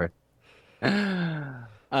him forth.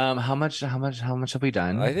 How much have we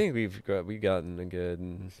done? I think we've gotten a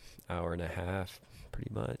good hour and a half.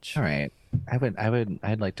 pretty much. All right.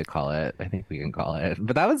 I'd like to call it. I think we can call it.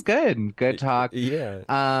 But that was good. Good talk. Yeah.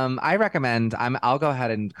 I recommend. I'll go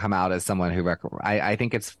ahead and come out as someone who I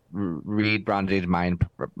think it's read read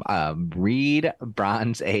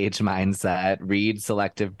Bronze Age Mindset, read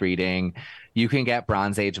Selective Breeding. You can get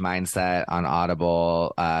Bronze Age Mindset on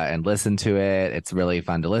Audible and listen to it. It's really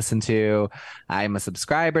fun to listen to. I'm a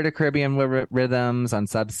subscriber to Caribbean Rhythms on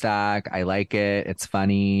Substack. I like it. It's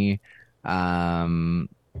funny.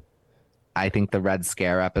 I think the Red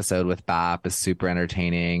Scare episode with Bop is super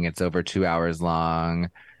entertaining. It's over 2 hours long.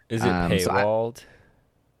 Is it paywalled?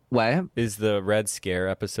 What? Is the Red Scare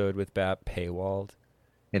episode with Bap paywalled?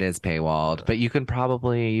 It is paywalled, but you can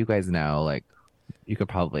probably, you guys know, like, you could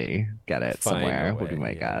probably get it Find somewhere, a would be way,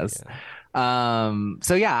 my yeah, guess. yeah.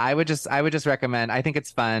 So yeah, I would just recommend. I think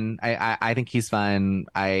it's fun. I think he's fun.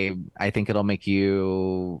 I think it'll make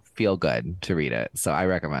you feel good to read it. So I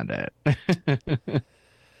recommend it.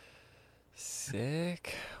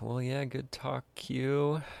 Sick. Well, yeah, good talk,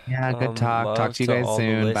 Q. Yeah, good talk. Talk Love to you guys all the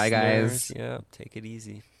soon. Bye, listeners. guys. Yeah, take it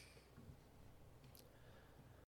easy.